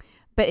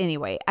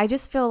anyway, I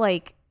just feel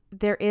like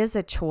there is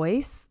a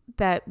choice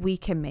that we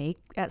can make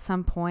at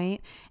some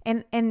point.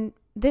 And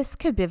this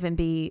could even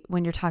be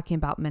when you're talking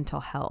about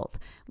mental health.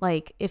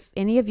 Like if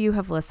any of you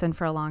have listened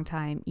for a long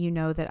time, you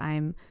know that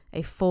I'm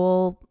a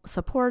full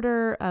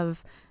supporter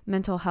of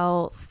mental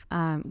health,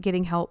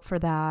 getting help for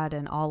that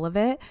and all of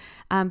it.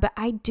 But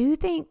I do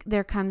think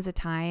there comes a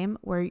time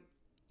where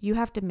you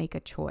have to make a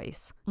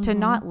choice to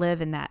not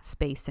live in that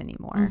space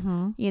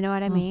anymore. You know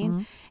what I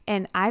mean?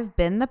 And I've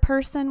been the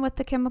person with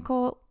the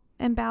chemical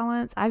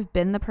imbalance. I've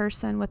been the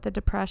person with the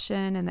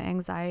depression and the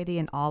anxiety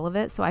and all of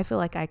it. So I feel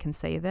like I can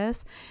say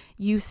this.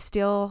 You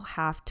still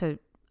have to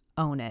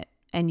own it,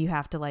 and you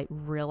have to like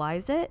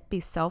realize it, be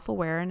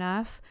self-aware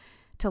enough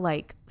to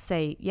like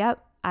say,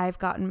 yep,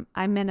 I'm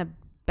in a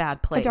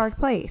bad place. A dark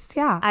place.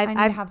 Yeah.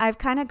 I've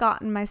kind of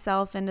gotten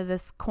myself into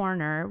this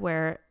corner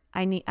where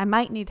I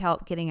might need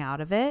help getting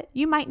out of it.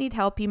 You might need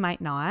help, you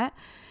might not.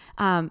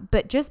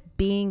 But just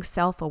being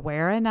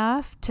self-aware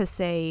enough to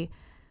say,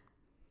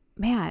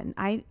 man,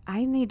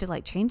 I need to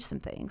like change some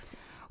things,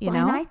 you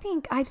know? And I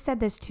think I've said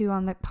this too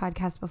on the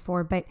podcast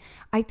before, but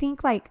I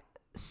think like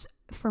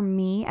for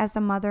me as a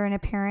mother and a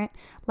parent,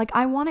 like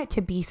I want it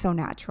to be so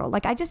natural.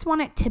 Like I just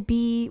want it to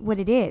be what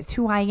it is,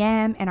 who I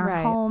am in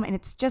our home. And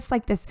it's just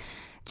like this,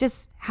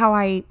 just how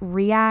I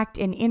react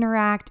and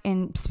interact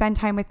and spend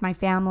time with my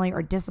family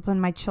or discipline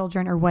my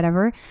children or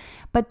whatever.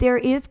 But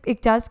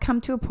it does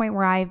come to a point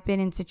where I've been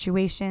in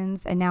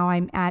situations, and now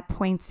I'm at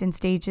points and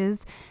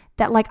stages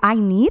that like I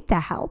need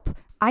the help.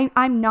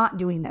 I'm not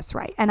doing this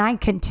right. And I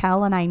can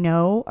tell and I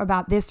know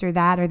about this or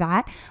that or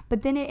that.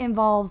 But then it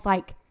involves,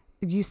 like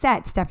you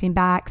said, stepping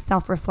back,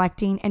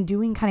 self-reflecting, and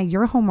doing kind of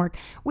your homework,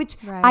 which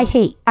I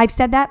hate. I've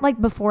said that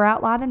like before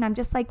out loud, and I'm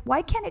just like,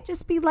 why can't it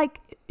just be like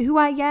who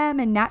I am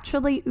and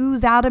naturally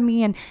ooze out of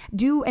me and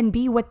do and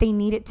be what they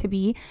need it to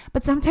be?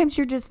 But sometimes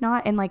you're just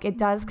not. And like it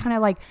does kind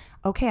of like,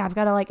 okay, I've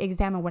got to like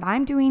examine what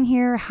I'm doing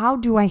here. How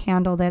do I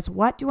handle this?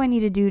 What do I need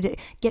to do to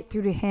get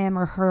through to him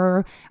or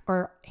her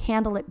or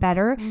handle it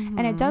better?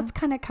 And it does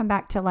kind of come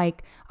back to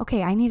like,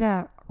 okay, I need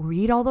to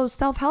read all those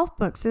self-help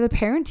books or the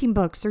parenting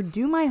books or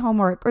do my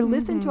homework or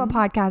listen to a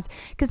podcast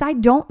because I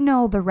don't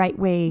know the right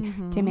way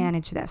to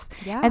manage this.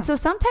 Yeah. And so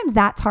sometimes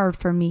that's hard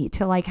for me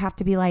to like have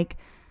to be like,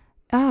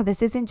 oh,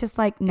 this isn't just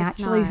like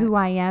naturally who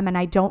I am, and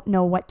I don't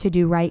know what to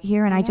do right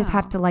here. And I just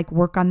have to like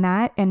work on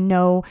that and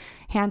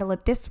handle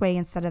it this way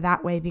instead of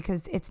that way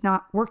because it's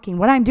not working.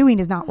 What I'm doing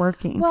is not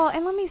working. Well,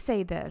 and let me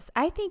say this.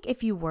 I think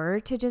if you were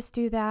to just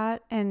do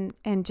that and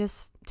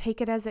just take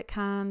it as it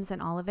comes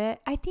and all of it,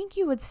 I think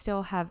you would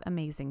still have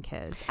amazing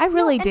kids. I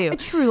really do.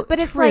 True. But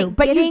it's like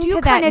getting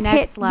to that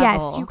next level.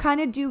 Yes, you kind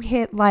of do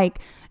hit like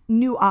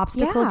new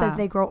obstacles as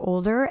they grow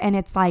older, and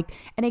it's like,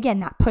 and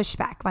again, that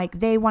pushback, like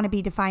they want to be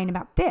defiant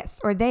about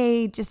this or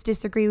they just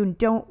disagree and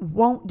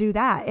won't do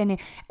that,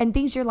 and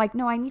things you're like,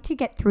 no, I need to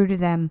get through to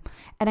them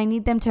and I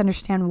need them to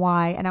understand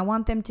why, and I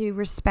want them to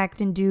respect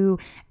and do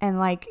and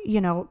like,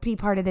 you know, be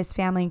part of this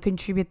family and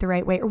contribute the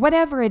right way or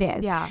whatever it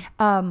is.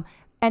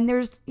 And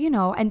there's, you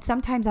know, and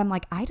sometimes I'm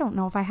like, I don't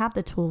know if I have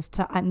the tools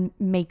to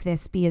make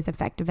this be as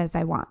effective as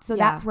I want. So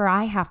that's where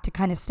I have to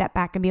kind of step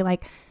back and be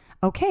like,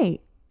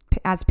 okay,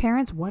 as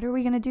parents, what are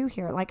we going to do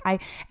here? Like I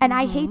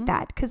hate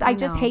that because I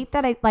just hate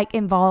that it like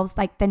involves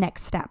like the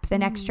next step,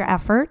 the extra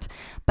effort.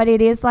 But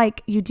it is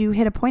like, you do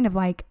hit a point of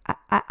like,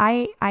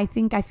 I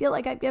think I feel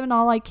like I've given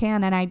all I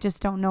can and I just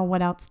don't know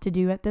what else to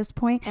do at this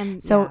point.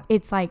 And so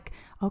it's like,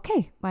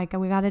 okay, like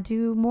we got to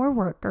do more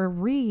work or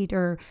read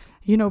or,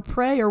 you know,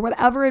 pray or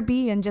whatever it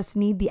be and just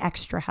need the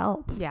extra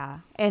help. Yeah.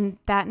 And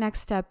that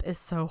next step is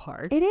so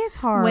hard. It is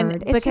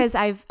hard. Because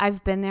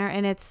I've been there,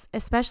 and it's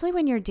especially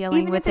when you're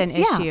dealing with an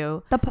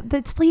issue.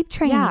 The sleep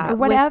training or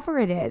whatever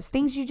it is.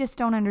 Things you just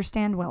don't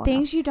understand well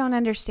enough. You don't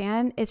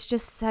understand. It's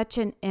just such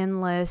an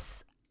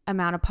endless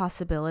amount of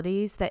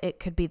possibilities that it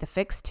could be the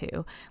fix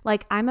to.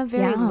 Like I'm a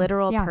very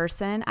literal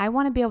person. I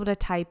want to be able to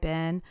type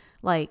in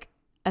like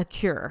a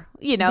cure,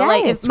 you know,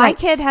 like if my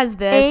kid has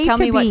this, tell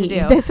me what to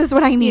do. This is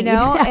what I need, you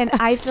know? And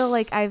I feel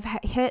like I've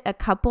hit a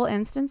couple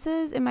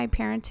instances in my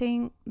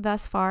parenting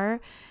thus far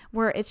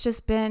where it's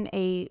just been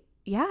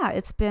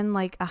it's been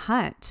like a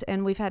hunt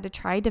and we've had to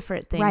try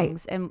different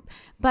things.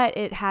 But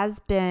it has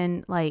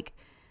been like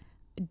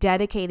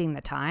dedicating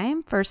the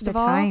time, first of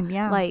all,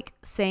 like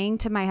saying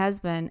to my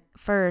husband,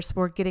 first,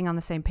 we're getting on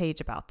the same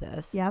page about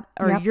this.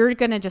 Or you're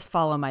going to just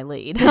follow my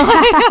lead.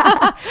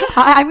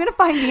 I'm going to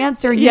find the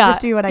answer and you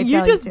just do what I tell you.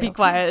 You just be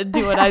quiet and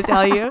do what I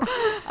tell you.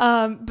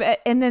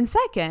 And then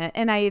second,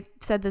 and I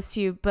said this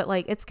to you, but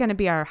like, it's going to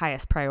be our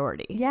highest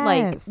priority. Yes.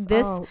 Like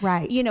this,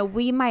 right. You know,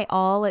 we might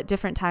all at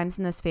different times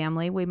in this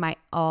family, we might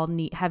all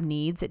have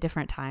needs at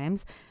different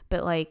times,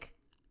 but like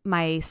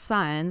my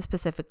son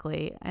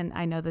specifically, and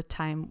I know the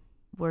time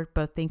we're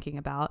both thinking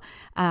about,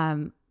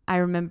 I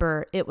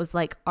remember it was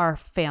like our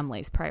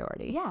family's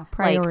priority. Yeah,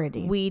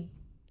 priority. Like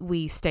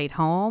we stayed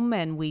home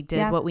and we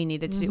did what we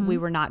needed to do. We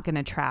were not going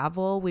to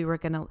travel. We were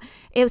going to,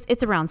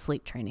 it's around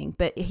sleep training,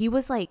 but he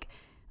was like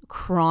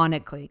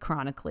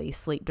chronically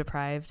sleep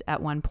deprived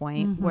at one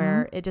point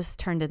where it just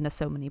turned into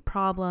so many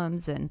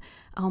problems, and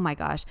oh my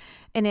gosh.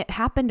 And it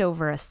happened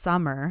over a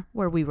summer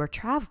where we were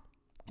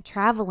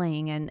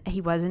traveling and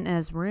he wasn't in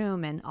his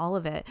room and all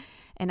of it.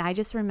 And I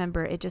just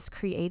remember it just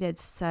created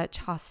such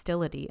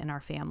hostility in our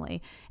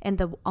family. And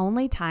the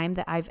only time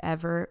that I've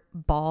ever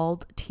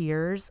bawled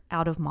tears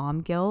out of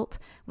mom guilt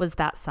was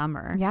that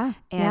summer. Yeah.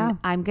 And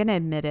I'm going to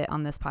admit it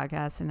on this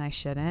podcast, and I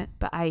shouldn't,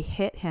 but I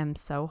hit him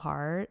so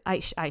hard. I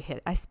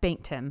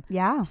spanked him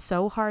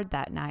so hard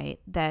that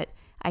night that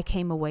I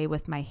came away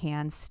with my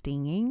hands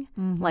stinging,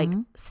 like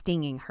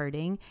stinging,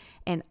 hurting.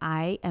 And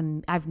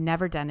I've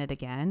never done it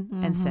again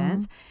and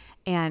since.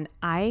 And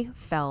I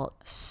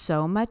felt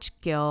so much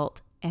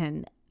guilt,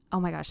 and oh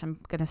my gosh, I'm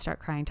going to start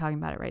crying talking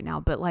about it right now.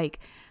 But like,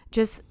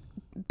 just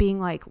being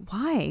like,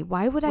 why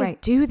would I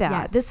do that?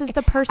 Yes. This is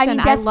the person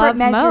I love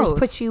most.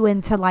 Put you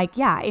into like,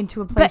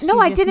 into a place. But no,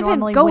 I didn't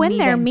even go in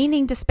there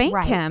meaning to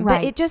spank him,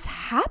 but it just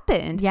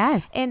happened.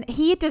 Yes. And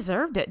he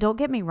deserved it. Don't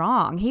get me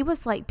wrong. He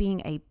was like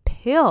being a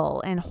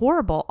pill and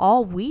horrible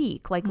all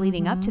week, like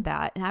leading up to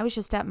that. And I was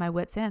just at my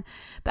wit's end.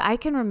 But I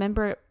can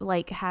remember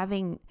like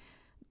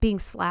being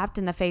slapped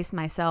in the face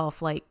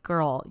myself, like,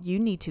 girl, you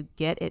need to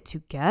get it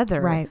together.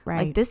 Right.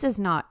 Like, this is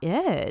not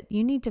it.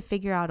 You need to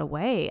figure out a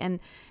way. And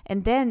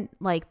then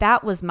like,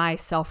 that was my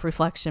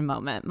self-reflection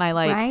moment, my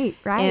like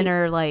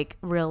inner like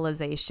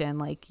realization,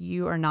 like,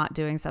 you are not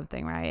doing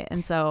something right.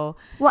 And so,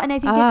 well, and I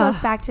think it goes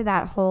back to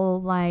that whole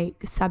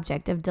like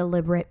subject of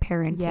deliberate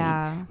parenting.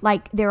 Yeah.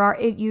 Like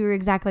you're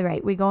exactly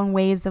right. We go in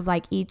waves of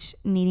like each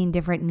needing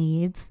different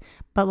needs.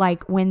 But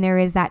like when there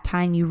is that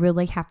time, you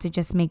really have to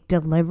just make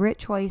deliberate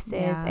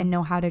choices and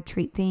know how to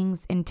treat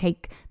things and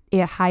take a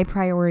high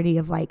priority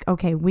of like,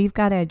 okay, we've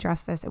got to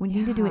address this and we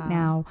need to do it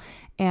now.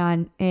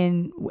 And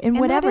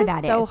whatever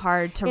that is. So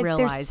hard to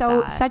realize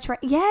that.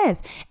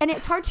 Yes. And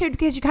it's hard to,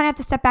 because you kind of have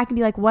to step back and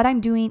be like, what I'm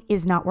doing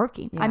is not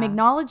working. Yeah. I'm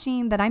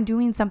acknowledging that I'm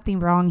doing something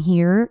wrong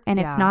here and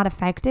it's not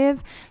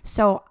effective.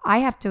 So I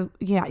have to,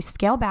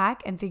 scale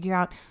back and figure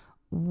out,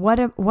 what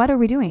are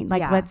we doing?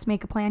 Like, let's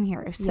make a plan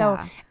here. So,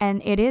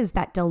 and it is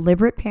that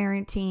deliberate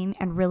parenting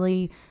and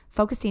really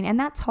focusing. And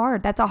that's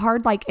hard. That's a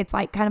hard, like, it's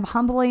like kind of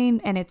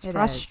humbling and it's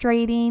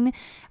frustrating.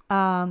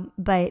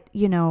 But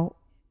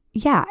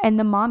and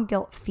the mom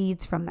guilt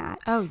feeds from that.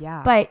 Oh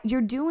yeah. But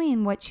you're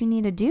doing what you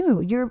need to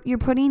do. You're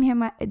putting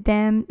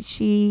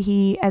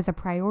he as a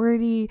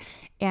priority,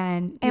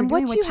 and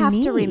what you have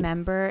to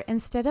remember,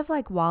 instead of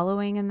like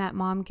wallowing in that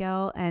mom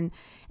guilt and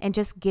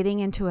just getting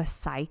into a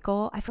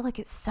cycle, I feel like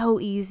it's so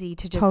easy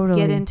to just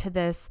get into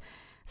this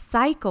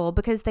cycle,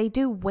 because they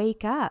do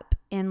wake up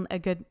in a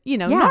good,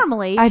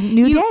 normally a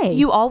new day.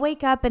 You all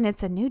wake up and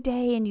it's a new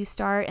day, and you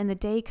start, and the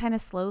day kind of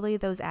slowly,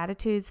 those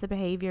attitudes, the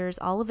behaviors,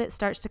 all of it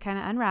starts to kind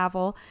of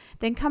unravel.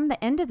 Then come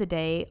the end of the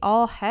day,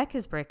 all heck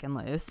is breaking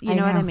loose. You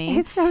know what I mean?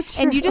 It's so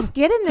true. And you just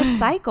get in this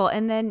cycle,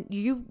 and then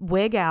you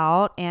wig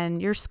out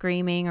and you're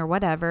screaming or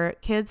whatever.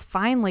 Kids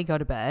finally go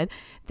to bed.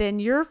 Then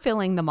you're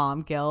feeling the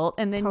mom guilt,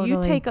 and then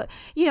you take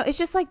it's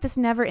just like this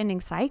never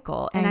ending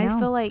cycle. And I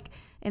feel like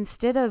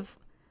instead of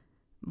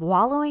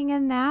wallowing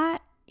in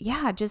that,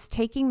 just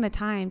taking the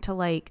time to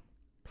like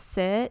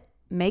sit,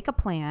 make a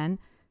plan,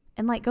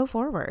 and like go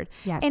forward.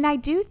 Yes. And I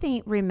do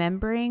think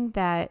remembering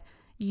that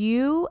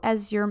you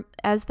as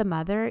the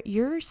mother,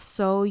 you're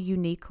so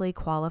uniquely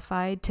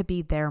qualified to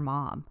be their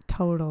mom.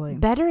 Totally.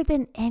 Better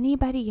than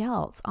anybody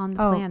else on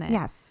the planet.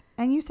 Yes.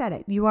 And you said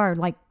it. You are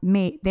like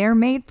made. They're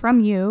made from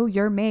you.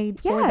 You're made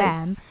for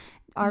them.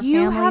 Our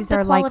families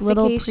are like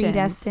little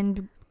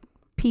predestined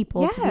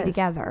people to be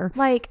together.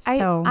 Like,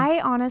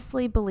 I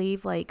honestly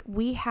believe like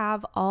we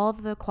have all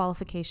the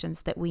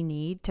qualifications that we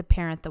need to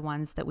parent the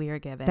ones that we are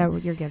given.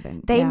 That you're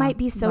given. They might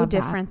be so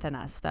different than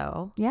us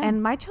though. Yeah.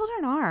 And my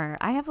children are.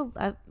 I have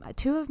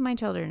two of my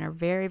children are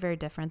very, very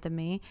different than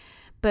me,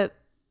 but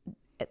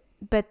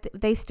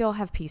they still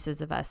have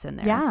pieces of us in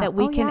there that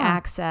we can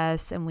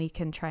access and we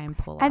can try and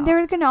pull out. And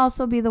they're going to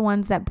also be the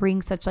ones that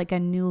bring such like a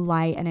new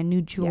light and a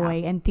new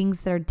joy and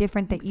things that are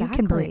different that you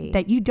can bring,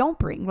 that you don't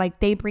bring.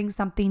 Like they bring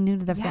something new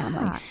to the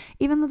family,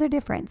 even though they're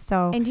different.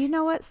 So, and you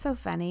know what's so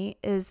funny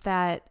is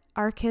that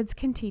our kids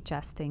can teach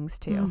us things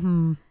too.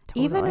 Mm-hmm,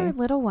 totally. Even our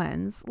little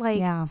ones.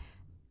 Like,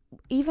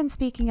 even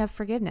speaking of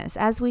forgiveness,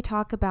 as we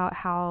talk about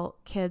how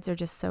kids are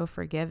just so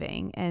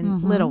forgiving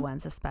and little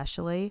ones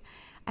especially,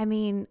 I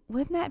mean,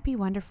 wouldn't that be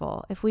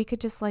wonderful if we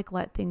could just like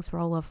let things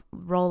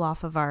roll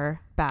off of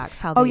our backs?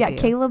 How they do.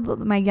 Caleb,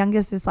 my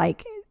youngest, is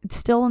like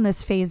still in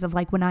this phase of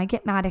like when I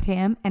get mad at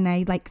him and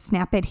I like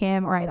snap at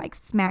him or I like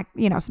smack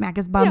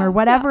his bum or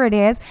whatever it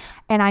is,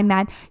 and I'm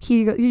mad,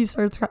 he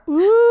starts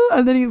ooh,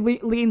 and then he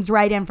leans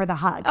right in for the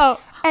hug.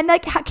 And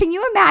like, can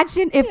you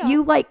imagine if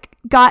you like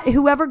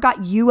whoever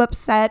got you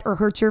upset or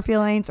hurt your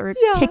feelings or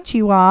ticked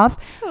you off,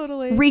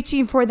 totally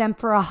reaching for them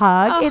for a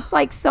hug? It's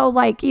like, so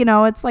like,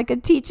 it's like a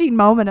teaching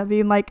moment of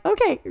being like,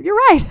 okay, you're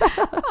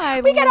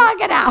right. We can all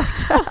get out.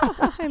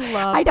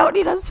 I don't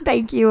need to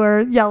spank you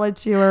or yell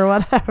at you or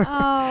whatever.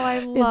 I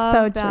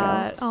love it's so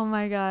that. True. Oh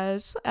my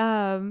gosh.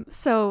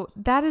 So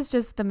that is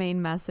just the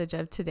main message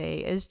of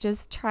today, is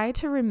just try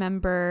to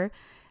remember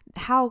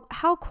how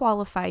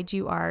qualified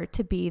you are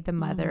to be the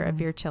mother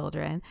of your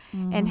children,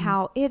 and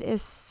how it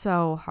is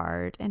so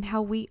hard, and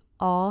how we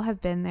all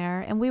have been there,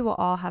 and we will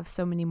all have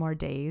so many more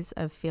days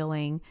of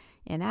feeling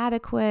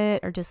inadequate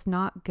or just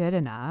not good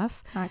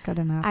enough.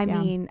 I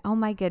mean, oh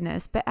my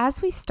goodness. But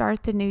as we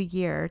start the new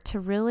year, to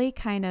really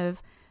kind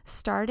of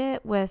start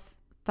it with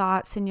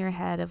thoughts in your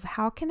head of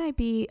how can I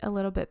be a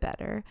little bit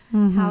better?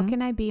 How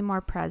can I be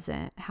more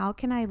present? How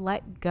can I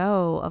let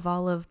go of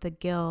all of the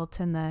guilt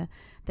and the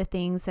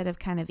things that have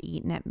kind of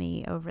eaten at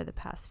me over the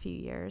past few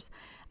years?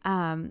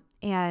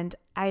 And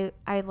I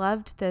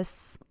loved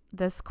this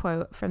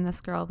quote from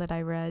this girl that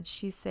I read.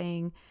 She's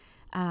saying,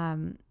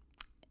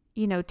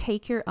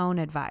 take your own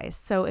advice.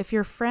 So if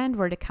your friend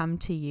were to come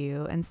to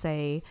you and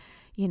say,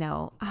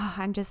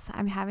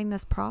 I'm having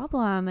this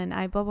problem and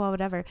I blah, blah,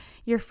 whatever,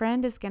 your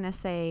friend is going to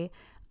say,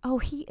 oh,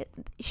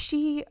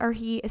 she or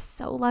he is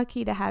so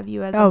lucky to have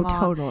you as a mom.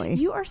 Totally.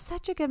 You are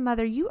such a good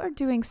mother. You are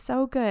doing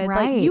so good.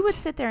 Right. Like, you would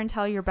sit there and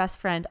tell your best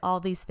friend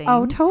all these things.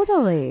 Oh,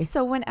 totally.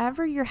 So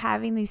whenever you're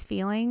having these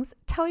feelings,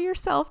 tell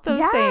yourself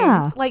those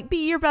things. Like,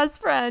 be your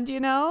best friend,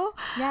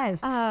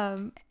 Yes.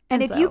 And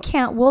if you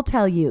can't, we'll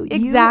tell you.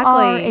 Exactly. You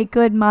are a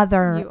good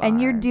mother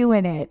and you're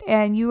doing it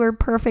and you are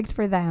perfect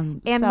for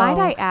them. And might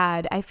I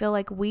add, I feel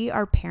like we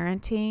are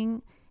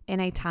parenting in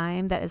a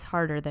time that is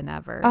harder than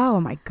ever. Oh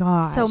my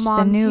gosh. So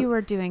moms, you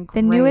are doing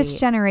great. The newest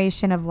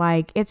generation of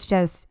like, it's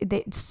just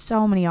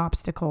so many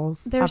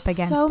obstacles There's up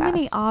against so us.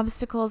 many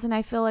obstacles, and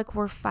I feel like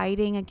we're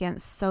fighting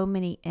against so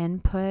many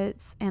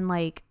inputs and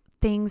like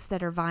things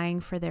that are vying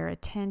for their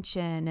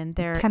attention and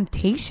their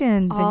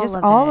temptations and just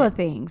all the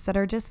things that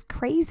are just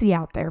crazy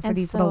out there for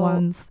these little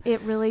ones.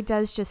 It really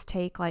does just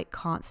take like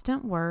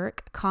constant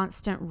work,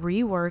 constant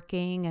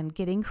reworking and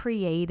getting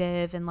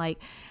creative. And like,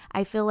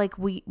 I feel like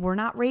we're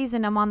not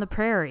raising them on the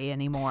prairie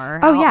anymore.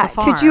 Oh yeah.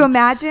 Could you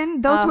imagine?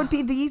 Those would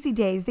be the easy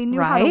days. They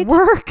knew how to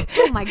work.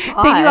 Oh my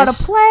gosh. They knew how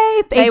to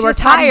play. They were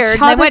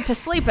tired and they went to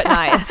sleep at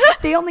night.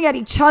 They only had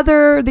each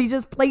other. They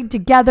just played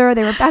together.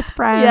 They were best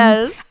friends.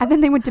 Yes. And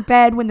then they went to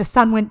bed when the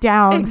sun went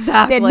down.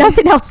 Exactly. They had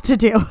nothing else to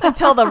do.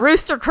 Until the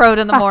rooster crowed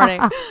in the morning.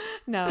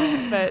 No,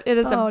 but it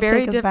is a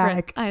very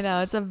different, I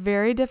know, it's a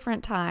very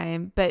different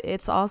time, but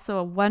it's also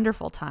a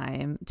wonderful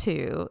time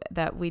too,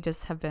 that we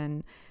just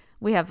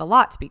we have a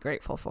lot to be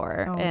grateful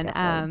for. Oh, and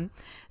definitely.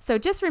 So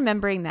just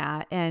remembering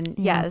that, and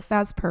yes,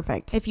 that's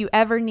perfect. If you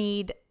ever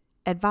need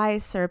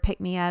advice or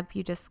pick me up,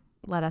 you just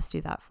let us do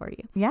that for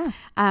you. Yeah.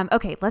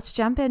 Okay, let's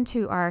jump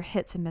into our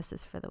hits and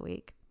misses for the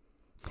week.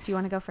 Do you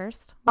want to go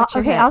first?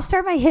 Okay, I'll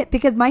start my hit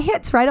because my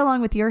hit's right along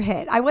with your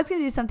hit. I was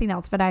going to do something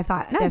else, but I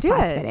thought do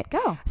last it. Minute.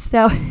 Go.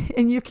 So,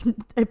 and you can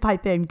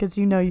pipe in because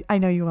I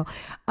know you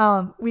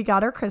will. We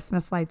got our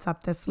Christmas lights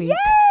up this week. Yay!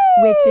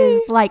 Which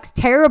is like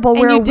terrible.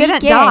 And you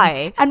didn't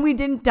die. And we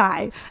didn't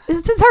die.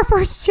 This is our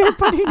first year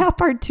putting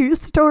up our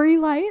 2-story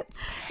lights.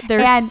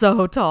 They're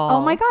so tall.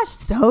 Oh my gosh,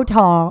 so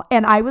tall.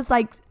 And I was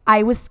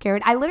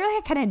scared. I literally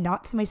had kind of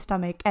knots in my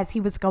stomach as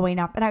he was going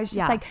up. And I was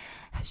just like,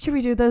 should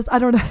we do this? I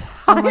don't know.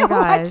 Oh my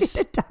gosh. Want you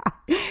to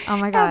die. Oh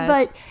my gosh.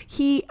 But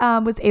he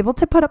was able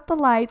to put up the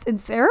lights,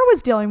 and Sarah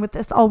was dealing with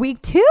this all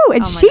week too.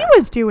 And she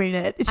was doing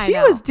it. She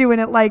was doing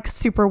it like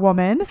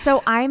Superwoman.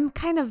 So I'm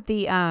kind of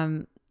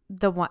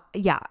the one,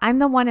 I'm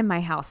the one in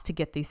my house to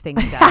get these things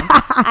done.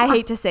 I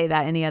hate to say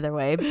that any other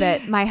way,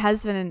 but my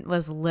husband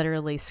was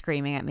literally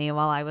screaming at me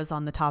while I was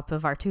on the top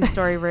of our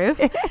 2-story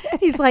roof.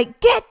 He's like,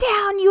 get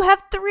down, you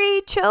have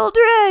 3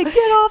 children, get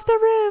off the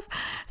roof.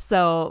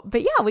 So,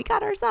 but yeah, we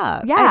got ours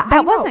up. Yeah,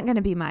 that wasn't going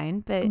to be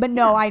mine, but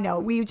no, I know.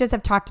 We just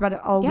have talked about it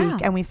all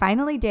week, and we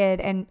finally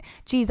did. And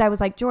geez, I was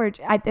like, George,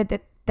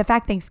 the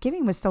fact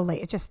Thanksgiving was so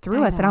late, it just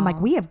threw us. And I'm like,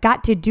 we have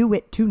got to do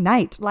it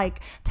tonight.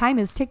 Like, time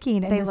is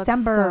ticking in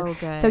December. Look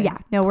so good. So yeah,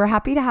 no, we're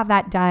happy to have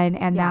that done.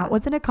 And that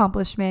was an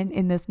accomplishment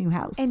in this new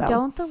house. And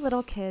don't the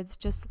little kids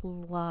just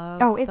love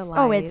the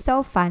lights? It's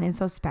so fun and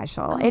so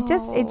special. It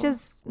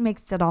just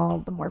makes it all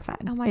the more fun.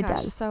 Oh my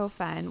gosh, so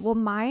fun. Well,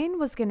 mine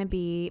was going to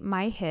be,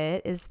 my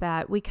hit is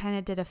that we kind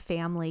of did a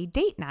family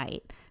date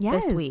night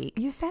this week.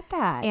 You said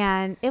that.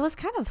 And it was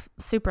kind of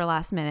super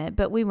last minute,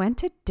 but we went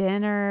to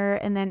dinner,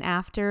 and then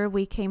after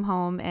we came came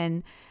home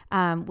and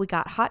we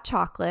got hot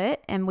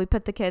chocolate and we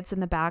put the kids in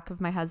the back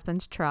of my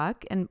husband's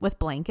truck and with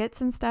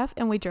blankets and stuff.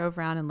 And we drove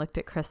around and looked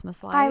at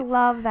Christmas lights. I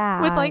love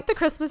that. With like the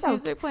Christmas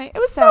music playing. It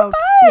was so fun.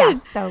 Yeah,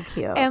 so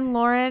cute. And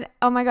Lauren,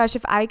 oh my gosh,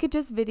 if I could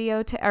just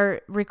video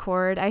or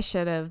record, I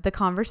should have, the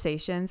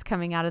conversations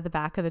coming out of the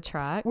back of the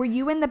truck. Were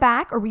you in the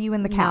back or were you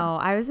in the cab? No,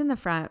 I was in the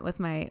front with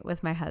my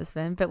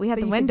husband, but we had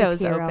the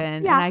windows open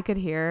and I could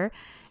hear.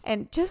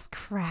 And just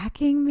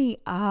cracking me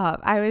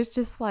up. I was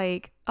just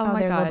like, oh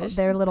my gosh.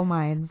 Their little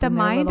minds. The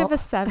mind of a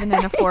 7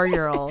 and a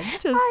 4-year-old.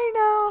 Just I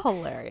know.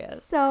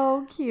 Hilarious.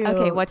 So cute.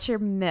 Okay, what's your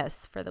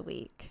miss for the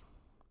week?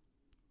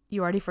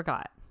 You already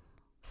forgot.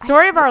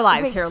 Story of our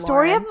lives here, Lauren.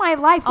 Story of my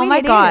life. Oh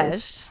my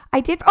gosh. I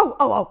did.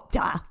 Oh,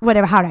 duh.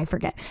 Whatever. How did I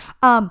forget?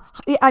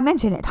 I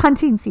mentioned it.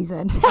 Hunting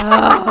season.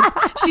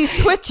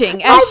 She's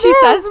twitching as she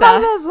says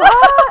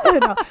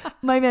that.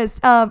 My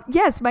miss.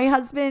 Yes, my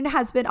husband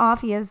has been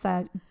off. He has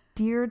a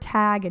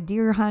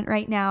deer hunt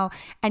right now,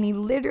 and he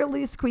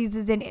literally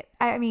squeezes in.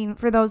 I mean,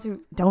 for those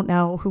who don't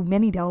know, who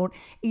many don't,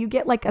 you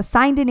get like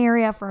assigned an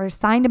area for a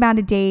assigned amount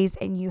of days,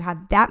 and you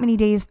have that many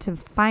days to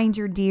find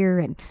your deer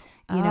and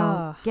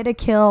get a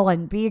kill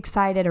and be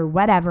excited or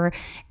whatever.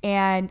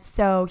 And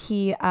so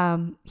he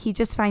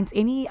just finds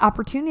any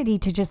opportunity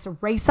to just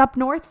race up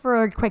north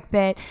for a quick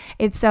bit.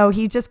 And so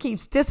he just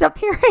keeps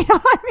disappearing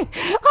on me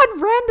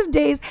on random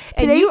days.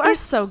 Today, and you are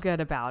so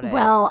good about it.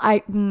 Well,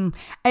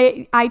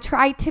 I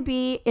try to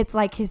be. It's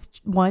like his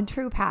one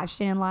true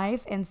passion in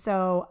life. And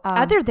so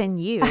other than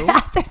you,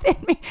 other than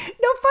me.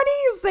 No, funny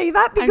you say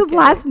that, because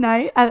last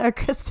night at a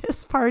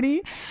Christmas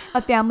party,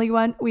 a family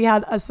one, we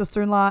had a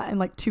sister-in-law and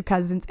like 2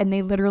 cousins, and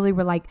they literally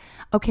were like,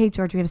 okay,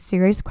 George, we have a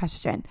serious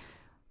question.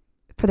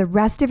 For the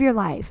rest of your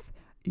life,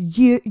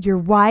 your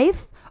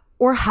wife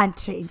or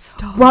hunting,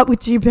 what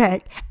would you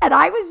pick? And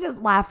I was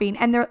just laughing,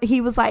 and they're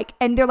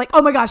like,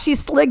 oh my gosh, he's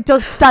still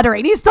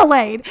stuttering, he's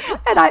delayed,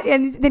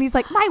 and then he's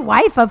like, my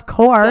wife, of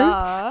course.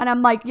 Duh. And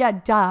I'm like, yeah,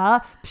 duh,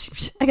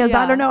 because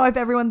I don't know if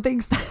everyone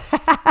thinks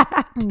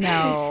that.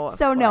 No.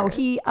 So no,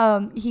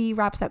 he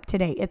wraps up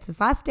today. It's his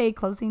last day,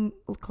 closing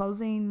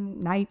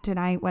night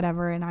tonight,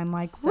 whatever. And I'm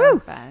like, woo,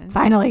 fun.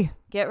 Finally.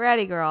 Get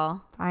ready,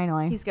 girl.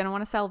 Finally. He's gonna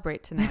want to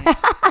celebrate tonight.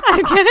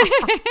 I'm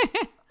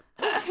kidding.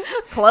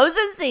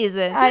 Closing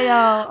season. I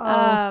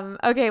know.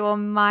 Okay, well,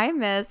 my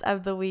miss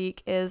of the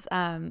week is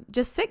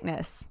just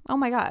sickness. Oh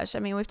my gosh. I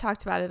mean, we've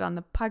talked about it on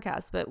the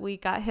podcast, but we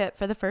got hit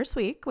for the first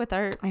week with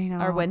our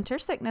winter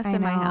sickness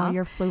in my house.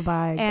 Your flu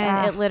bug.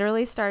 And it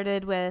literally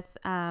started with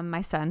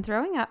my son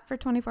throwing up for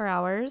 24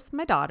 hours,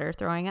 my daughter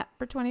throwing up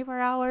for 24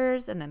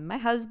 hours, and then my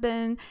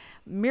husband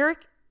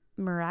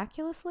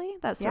miraculously,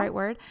 that's the right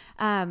word,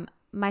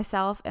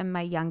 myself and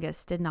my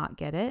youngest did not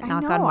get it.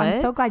 Knock on wood.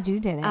 I'm so glad you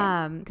did it.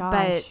 Gosh.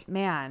 But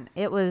man,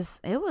 it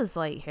was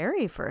like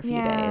hairy for a few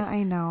days.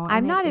 I know.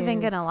 I'm not even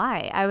gonna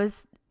lie. I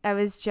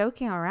was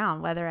joking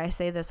around whether I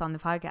say this on the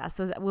podcast.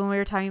 Was when we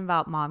were talking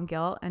about mom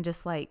guilt and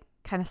just like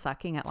kind of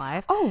sucking at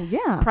life. Oh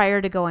yeah. Prior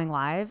to going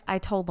live, I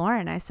told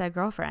Lauren, I said,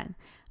 girlfriend,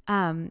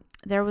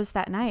 there was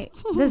that night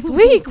this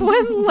week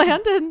when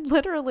Landon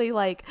literally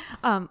like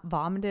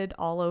vomited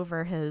all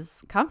over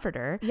his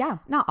comforter. Yeah.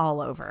 Not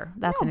all over.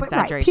 That's an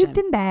exaggeration. Right. Puked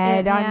in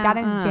bed. Got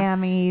his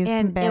jammies.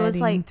 And it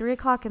was like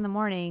 3:00 in the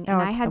morning, and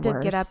I had to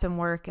get up and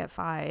work at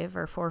 5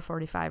 or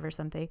 4:45 or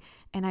something.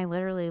 And I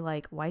literally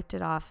like wiped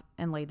it off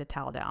and laid a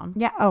towel down.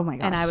 Yeah. Oh my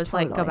gosh. And I was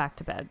like, go back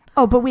to bed.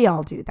 Oh, but we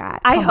all do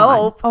that. I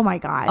hope. Oh my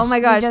gosh. Oh my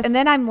gosh. And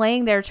then I'm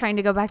laying there trying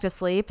to go back to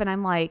sleep, and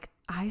I'm like,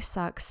 I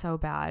suck so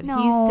bad.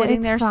 No, he's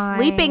sitting there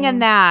sleeping in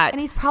that.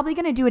 And he's probably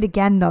going to do it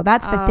again, though.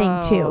 That's the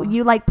thing, too.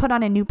 You like put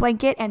on a new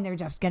blanket and they're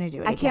just going to do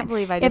it again. I can't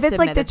believe I just If it's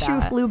like the admitted true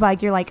that. flu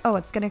bug, you're like, oh,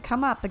 it's going to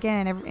come up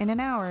again in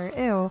an hour.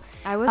 Ew.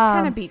 I was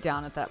kind of beat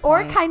down at that point.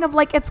 Or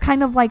it's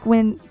kind of like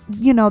when,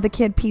 the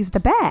kid pees the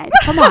bed.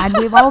 Come on.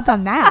 We've all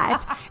done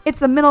that. It's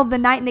the middle of the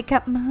night and they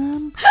come,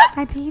 Mom,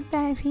 I peed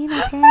my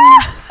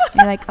pants.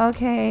 You're like,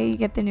 okay, you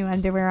get the new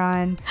underwear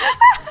on.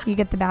 You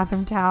get the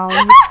bathroom towel.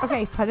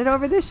 Okay, put it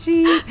over the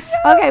sheet.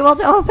 Okay, well,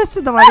 tell this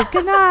to the morning.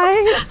 Good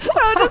night.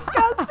 So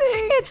disgusting.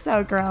 It's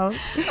so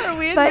gross. Are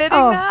we admitting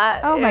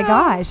that? Oh my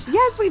gosh.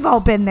 Yes, we've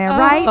all been there,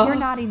 right? You're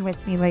nodding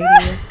with me,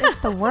 ladies. It's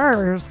the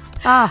worst.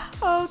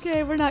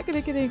 Okay, we're not going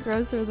to get any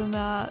grosser than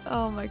that.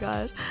 Oh my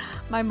gosh.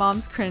 My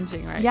mom's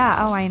cringing right now.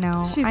 Yeah, oh, I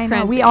know. She's I know.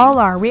 cringing. We all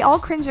are. We all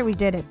cringe that we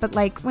did it. But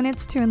like when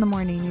it's 2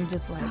 a.m, you're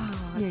just like,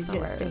 you're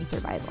just in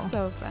survival.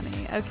 So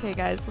funny. Okay,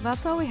 guys. Well,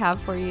 that's all we have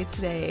for you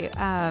today.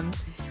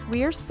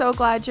 We are so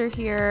glad you're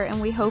here,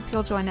 and we hope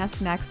you'll join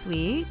us next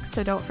week.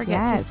 So don't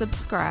forget to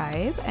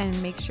subscribe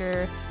and make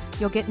sure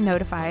you'll get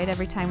notified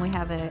every time we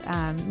have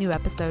a new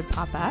episode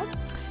pop up.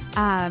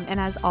 And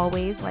as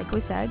always, like we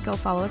said, go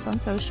follow us on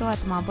social at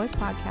the Mom Boys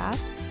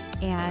Podcast.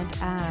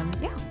 And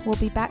we'll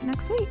be back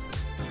next week.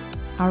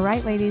 All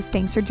right, ladies.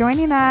 Thanks for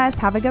joining us.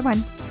 Have a good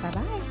one.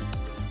 Bye-bye.